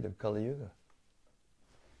state of Kali Yuga.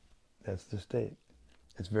 That's the state.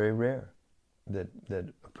 It's very rare that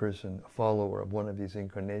a person, a follower of one of these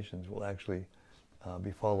incarnations, will actually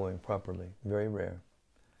be following properly. Very rare.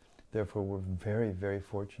 Therefore, we're very, very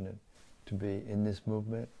fortunate to be in this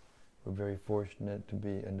movement. We're very fortunate to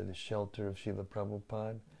be under the shelter of Srila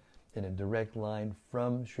Prabhupada, in a direct line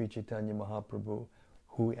from Sri Chaitanya Mahaprabhu,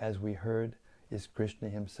 who, as we heard, is Krishna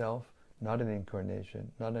himself, not an incarnation,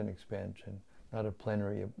 not an expansion, not a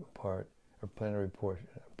plenary part or plenary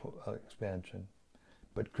expansion,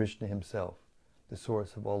 but Krishna himself, the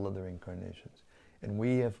source of all other incarnations. And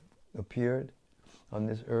we have appeared on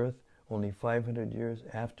this earth only 500 years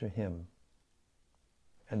after him.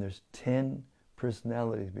 And there's 10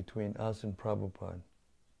 personalities between us and Prabhupada.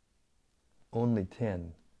 Only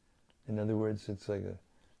 10. In other words, it's like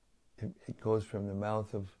it goes from the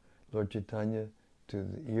mouth of Lord Chaitanya to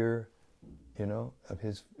the ear, of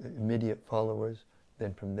his immediate followers,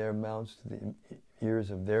 then from their mouths to the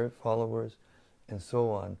ears of their followers, and so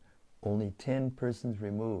on. Only 10 persons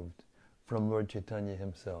removed from Lord Chaitanya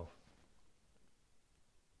himself.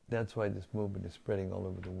 That's why this movement is spreading all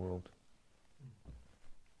over the world.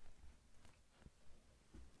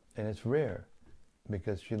 And it's rare,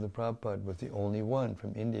 because Srila Prabhupada was the only one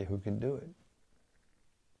from India who can do it.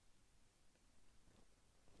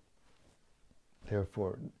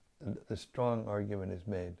 Therefore, the strong argument is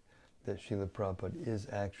made that Srila Prabhupada is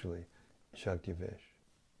actually Shaktivesh.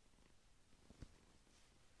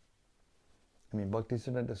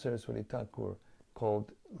 Bhaktisiddhanta Saraswati Thakur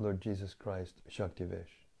called Lord Jesus Christ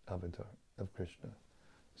Shaktivesh, avatar of Krishna.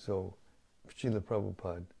 So, Srila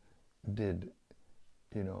Prabhupada did,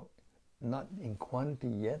 not in quantity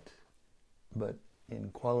yet, but in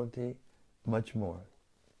quality much more.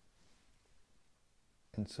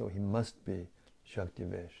 And so he must be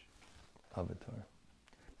Shaktivesh avatar.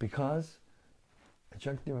 Because a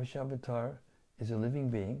Shaktivesh avatar is a living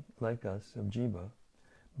being, like us, of Jiva,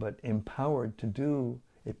 but empowered to do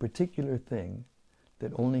a particular thing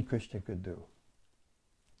that only Krishna could do,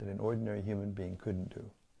 that an ordinary human being couldn't do.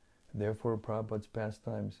 Therefore, Prabhupada's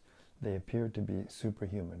pastimes, they appear to be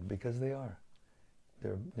superhuman, because they are.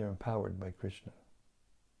 They're empowered by Krishna.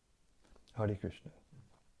 Hare Krishna.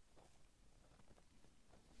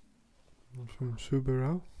 From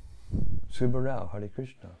Subbarao. Subbarao, Hare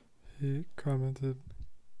Krishna. He commented,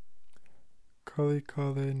 Kali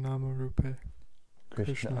Kale Namarupe.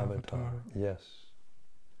 Krishna avatar. Yes.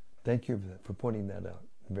 Thank you for pointing that out.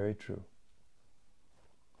 Very true.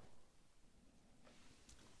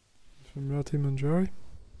 From Rati Manjari.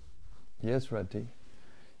 Yes, Rati.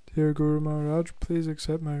 Dear Guru Maharaj, please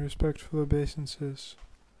accept my respectful obeisances.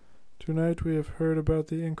 Tonight we have heard about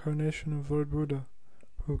the incarnation of Lord Buddha,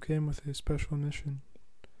 who came with a special mission.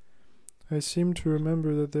 I seem to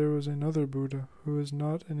remember that there was another Buddha who is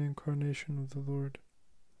not an incarnation of the Lord.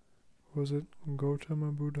 Was it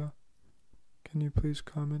Gautama Buddha? Can you please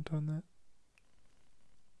comment on that?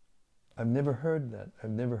 I've never heard that.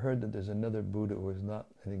 I've never heard that there's another Buddha who is not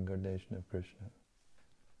an incarnation of Krishna.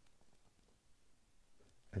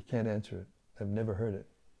 I can't answer it. I've never heard it.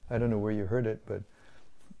 I don't know where you heard it, but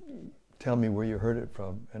tell me where you heard it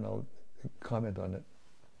from, and I'll comment on it.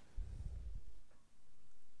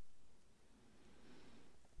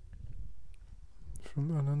 From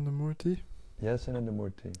Anandamurti. Yes,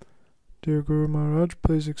 Anandamurti. Dear Guru Maharaj,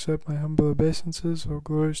 please accept my humble obeisances. All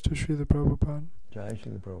glories to Srila Prabhupada. Jai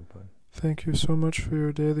Srila Prabhupada. Thank you so much for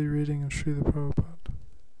your daily reading of Srila Prabhupada.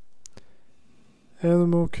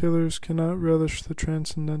 Animal killers cannot relish the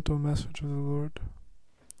transcendental message of the Lord.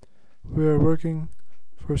 We are working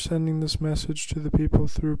for sending this message to the people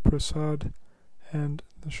through prasad and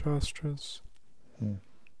the Shastras.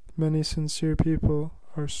 Many sincere people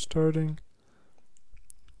are starting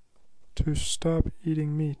to stop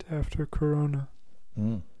eating meat after Corona,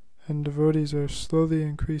 and devotees are slowly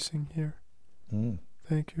increasing here.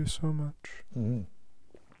 Thank you so much.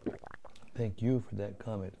 Thank you for that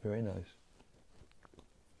comment. Very nice.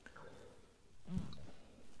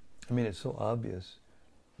 It's so obvious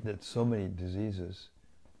that so many diseases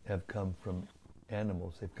have come from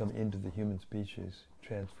animals. They've come into the human species,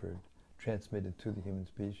 transmitted to the human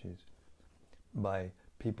species by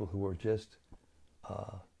people who are just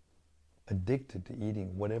addicted to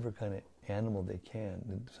eating whatever kind of animal they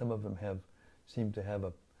can. Some of them seem to have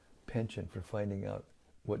a penchant for finding out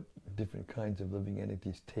what different kinds of living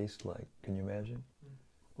entities taste like. Can you imagine?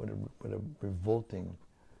 What a revolting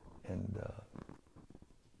and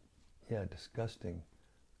disgusting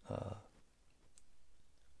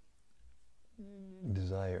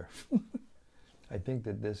desire. I think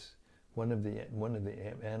that this one of the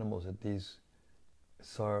animals that these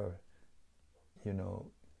SAR,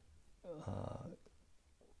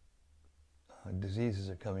 diseases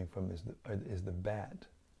are coming from is the bat.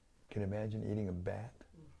 Can you imagine eating a bat?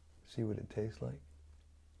 See what it tastes like?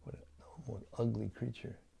 What an ugly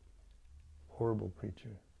creature, horrible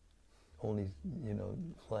creature. Only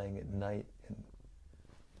flying at night and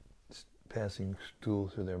passing stool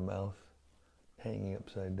through their mouth, hanging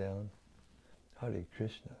upside down. Hare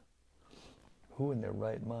Krishna. Who in their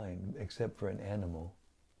right mind, except for an animal,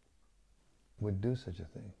 would do such a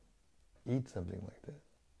thing? Eat something like that?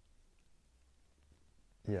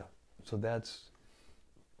 Yeah. So that's,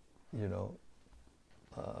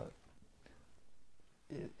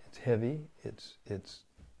 it's heavy, it's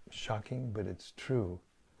shocking, but it's true.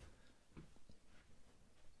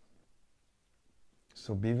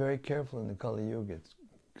 So be very careful in the Kali Yuga. It's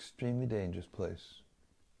an extremely dangerous place.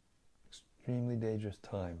 Extremely dangerous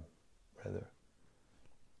time, rather.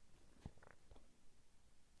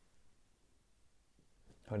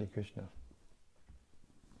 Hare Krishna.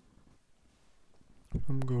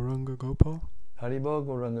 From Gauranga Gopal. Haribol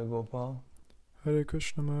Gauranga Gopal. Hare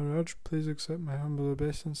Krishna Maharaj, please accept my humble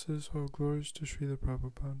obeisances. All glories to Srila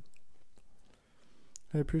Prabhupada.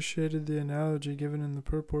 I appreciated the analogy given in the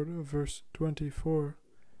purport of verse 24,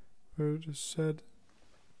 where it is said,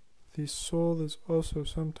 the soul is also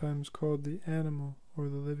sometimes called the animal or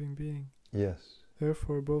the living being. Yes.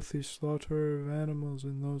 Therefore, both the slaughterer of animals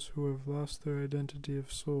and those who have lost their identity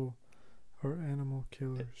of soul are animal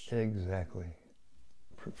killers. Exactly.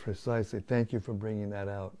 Precisely. Thank you for bringing that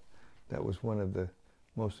out. That was one of the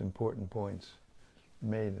most important points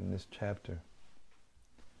made in this chapter.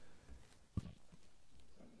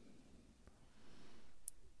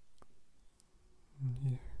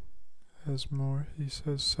 He has more. He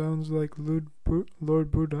says, sounds like Lord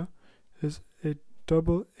Buddha is a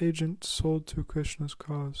double agent sold to Krishna's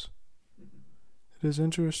cause. It is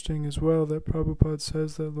interesting as well that Prabhupada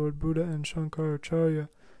says that Lord Buddha and Shankaracharya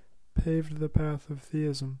paved the path of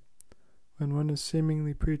theism, when one is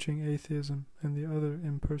seemingly preaching atheism and the other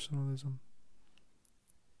impersonalism.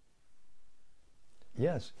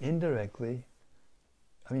 Yes, indirectly.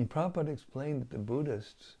 I mean, Prabhupada explained that the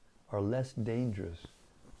Buddhists are less dangerous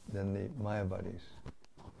than the Mayavadis.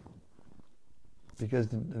 Because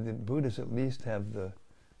the Buddhists at least have the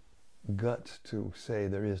guts to say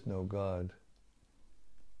there is no God.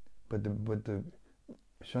 But the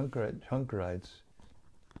Shankarites,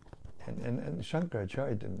 and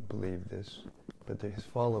Shankaracharya didn't believe this, but his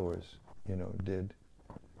followers, did.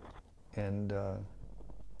 And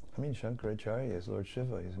Shankaracharya is Lord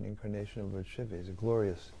Shiva. He's an incarnation of Lord Shiva. He's a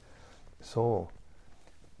glorious soul.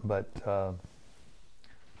 But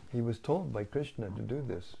he was told by Krishna to do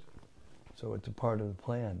this, so it's a part of the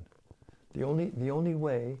plan. The only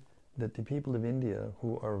way that the people of India,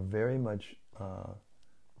 who are very much,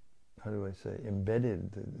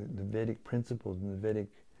 embedded, the Vedic principles and the Vedic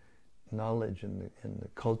knowledge and the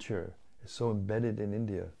culture is so embedded in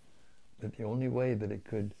India, that the only way that it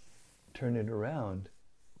could turn it around,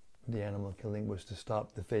 the animal killing, was to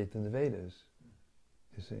stop the faith in the Vedas,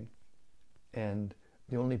 you see. And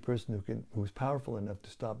the only person who's powerful enough to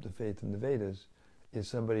stop the faith in the Vedas is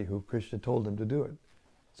somebody who Krishna told him to do it.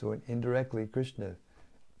 So indirectly,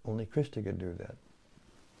 only Krishna could do that.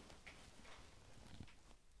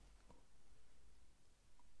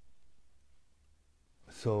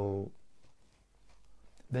 So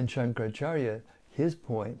then Shankaracharya, his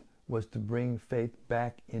point was to bring faith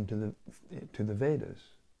back into the Vedas.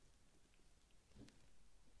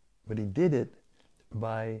 But he did it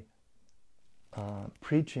by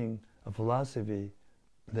preaching a philosophy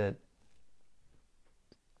that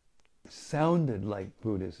sounded like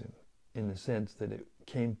Buddhism, in the sense that it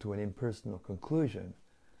came to an impersonal conclusion,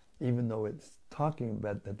 even though it's talking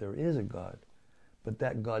about that there is a God, but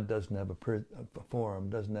that God doesn't have a form,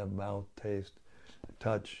 doesn't have mouth, taste,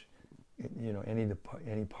 touch,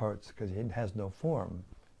 any parts, because it has no form.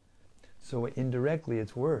 So indirectly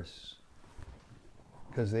it's worse,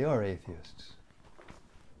 because they are atheists.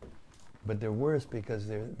 But they're worse because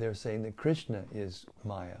they're saying that Krishna is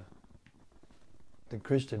Maya, that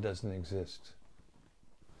Krishna doesn't exist,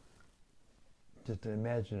 just an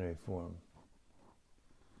imaginary form.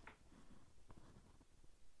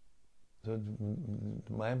 So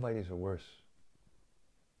the Mayavadis are worse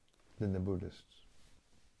than the Buddhists.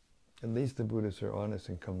 At least the Buddhists are honest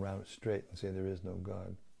and come round straight and say there is no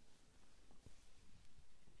God.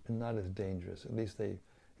 And not as dangerous. At least they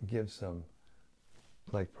give some,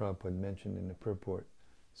 like Prabhupada mentioned in the purport,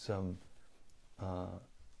 some, how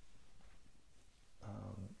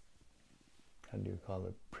do you call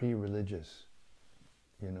it, pre-religious,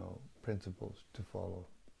 principles to follow.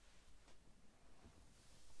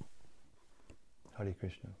 Hare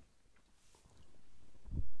Krishna.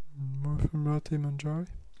 More from Rati Manjari.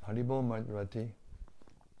 Haribol Rati.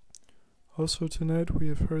 Also tonight we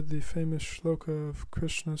have heard the famous shloka of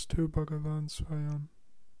Krishna's to Bhagavan Swayam.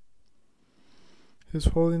 His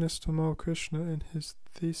Holiness Tamal Krishna in his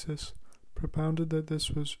thesis propounded that this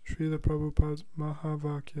was Srila Prabhupada's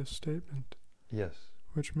Mahavakya statement. Yes.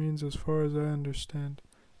 Which means, as far as I understand,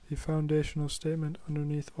 the foundational statement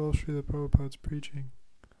underneath all Srila Prabhupada's preaching.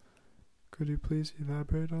 Could you please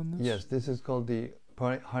elaborate on this? Yes, this is called the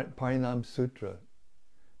Parinam Sutra.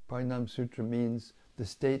 Parinam Sutra means the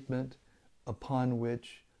statement upon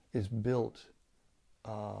which is built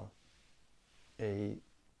a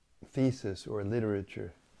thesis or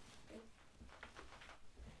literature.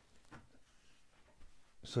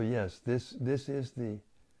 So yes, this is the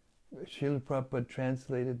Srila Prabhupada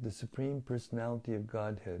translated the Supreme Personality of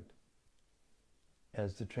Godhead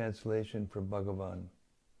as the translation for Bhagavan.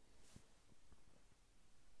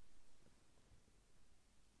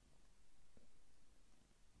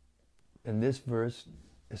 And this verse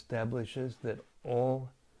establishes that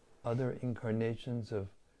all other incarnations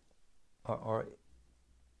are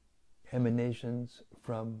emanations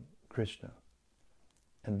from Krishna.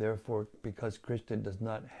 And therefore, because Krishna does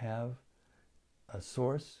not have a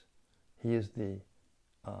source, he is the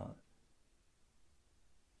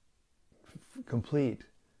complete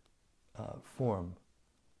form,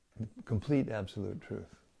 complete absolute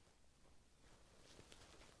truth.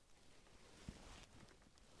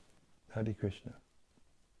 Hare Krishna.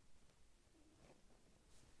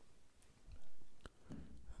 And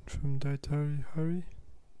from Daitari Hari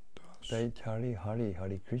Das. Daitari Hari,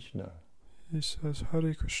 Hare Krishna. He says,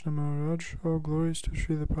 Hare Krishna Maharaj, all glories to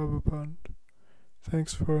Srila Prabhupada.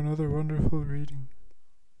 Thanks for another wonderful reading.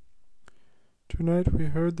 Tonight we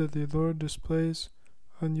heard that the Lord displays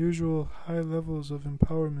unusual high levels of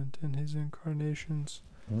empowerment in his incarnations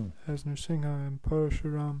as Nrsimha and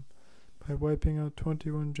Parashuram by wiping out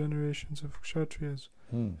 21 generations of Kshatriyas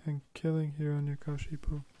and killing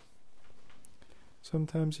Hiranyakashipu.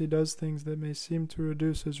 Sometimes he does things that may seem to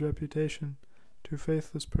reduce his reputation to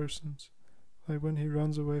faithless persons, like when he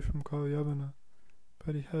runs away from Kalyavana,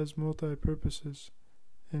 but he has multi-purposes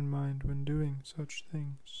in mind when doing such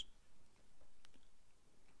things.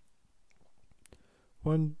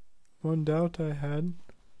 One doubt I had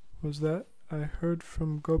was that I heard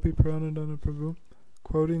from Gopi Puranadana Prabhu,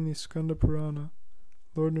 quoting the Skanda Purana,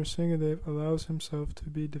 Lord Nrsingadev allows himself to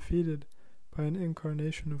be defeated by an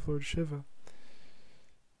incarnation of Lord Shiva.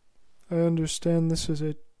 I understand this is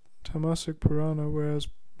a Tamasic Purana, whereas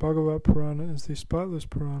Bhagavat Purana is the spotless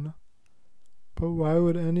Purana. But why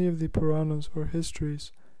would any of the Puranas or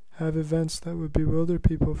histories have events that would bewilder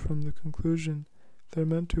people from the conclusion they're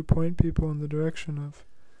meant to point people in the direction of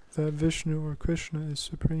that Vishnu or Krishna is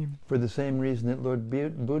supreme? For the same reason that Lord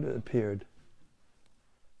Buddha appeared.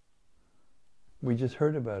 We just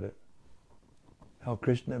heard about it. How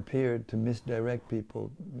Krishna appeared to misdirect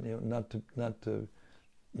people, not to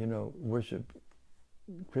worship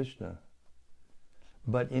Krishna.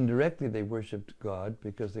 But indirectly they worshipped God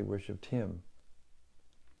because they worshipped him.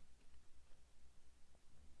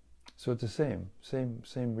 So it's the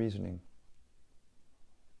same reasoning.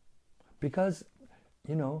 Because,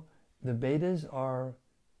 the Vedas are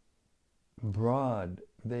broad.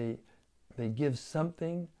 They give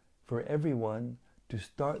something for everyone to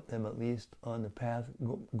start them at least on the path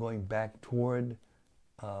going back toward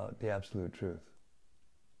the absolute truth.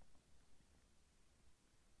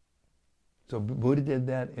 So Buddha did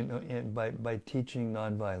that by teaching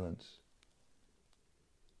nonviolence.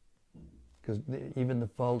 Because even the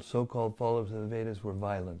so-called followers of the Vedas were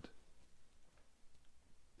violent.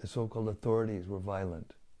 The so-called authorities were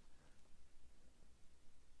violent.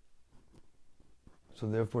 So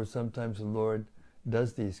therefore sometimes the Lord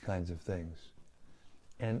does these kinds of things.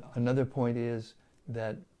 And another point is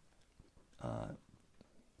that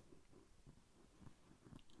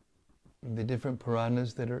the different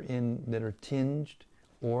Puranas that are tinged,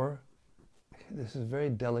 or this is a very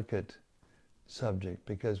delicate subject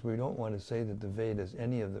because we don't want to say that the Vedas,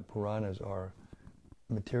 any of the Puranas, are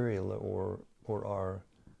material or are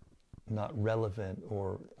not relevant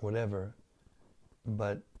or whatever,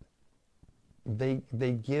 but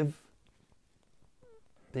they give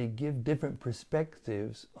they give different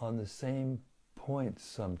perspectives on the same points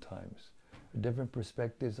sometimes, different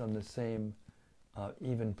perspectives on the same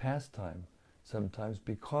even pastime sometimes,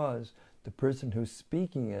 because the person who's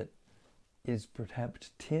speaking it is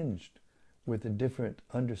perhaps tinged with a different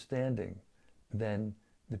understanding than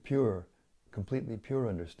the pure, completely pure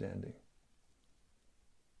understanding.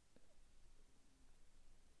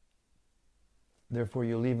 Therefore,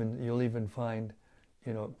 you'll even find,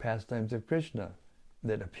 pastimes of Krishna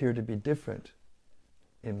that appear to be different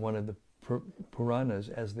in one of the Puranas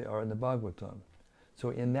as they are in the Bhagavatam. So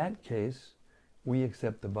in that case, we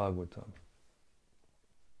accept the Bhagavatam.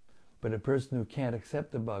 But a person who can't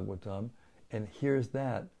accept the Bhagavatam and hears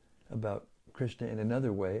that about Krishna in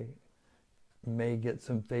another way may get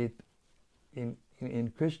some faith in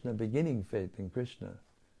Krishna, beginning faith in Krishna.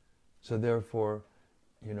 So therefore,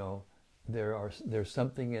 there's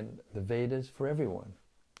something in the Vedas for everyone.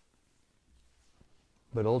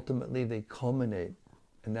 But ultimately they culminate,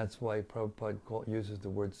 and that's why Prabhupada uses the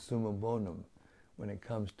word summa bonum when it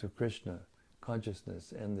comes to Krishna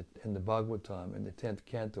consciousness and the Bhagavatam and the 10th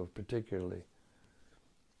canto particularly,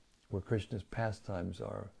 where Krishna's pastimes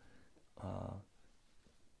are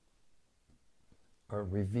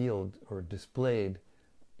revealed or displayed,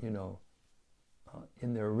 in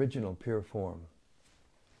their original pure form,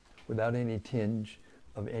 without any tinge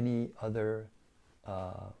of any other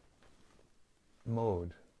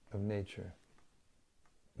mode of nature.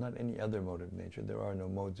 Not any other mode of nature. There are no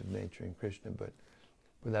modes of nature in Krishna, but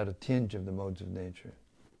without a tinge of the modes of nature.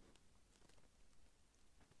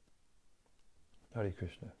 Hare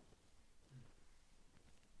Krishna.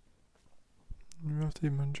 Rati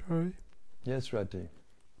Manjari. Yes, Rati.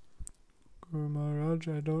 Guru Maharaj,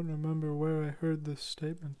 I don't remember where I heard this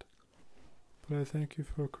statement, but I thank you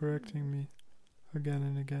for correcting me again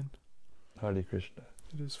and again. Hare Krishna.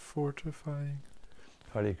 It is fortifying.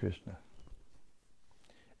 Hare Krishna.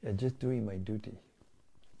 And just doing my duty.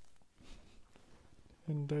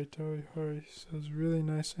 And Daitari Hari says, really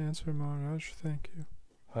nice answer, Maharaj. Thank you.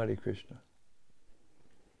 Hare Krishna.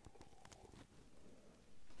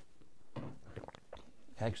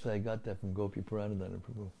 Actually, I got that from Gopi Puranadhana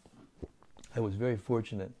Prabhu. I was very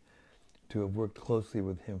fortunate to have worked closely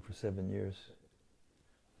with him for 7 years.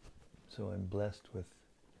 So I'm blessed with,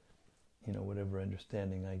 whatever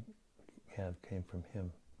understanding I have came from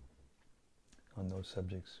him on those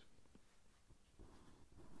subjects.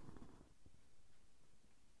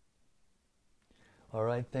 All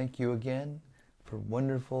right, thank you again for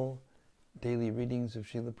wonderful daily readings of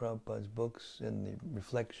Srila Prabhupada's books, and the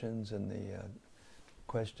reflections and the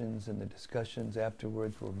questions and the discussions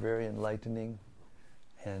afterwards were very enlightening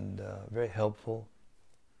and very helpful.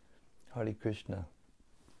 Hare Krishna.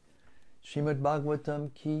 Srimad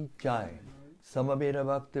Bhagavatam ki jai. Samaveta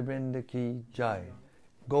Bhakta Vrinda ki jai.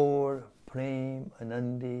 Gaur Prem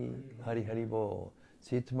Anandi Hari Hari Bol.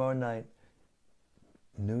 See you tomorrow night,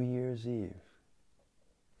 New Year's Eve.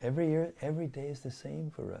 Every year, every day is the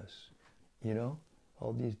same for us.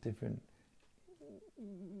 All these different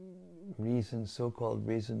reasons, so-called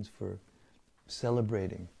reasons for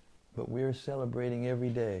celebrating. But we're celebrating every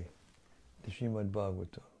day the Srimad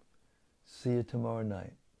Bhagavatam. See you tomorrow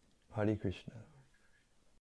night. Hare Krishna.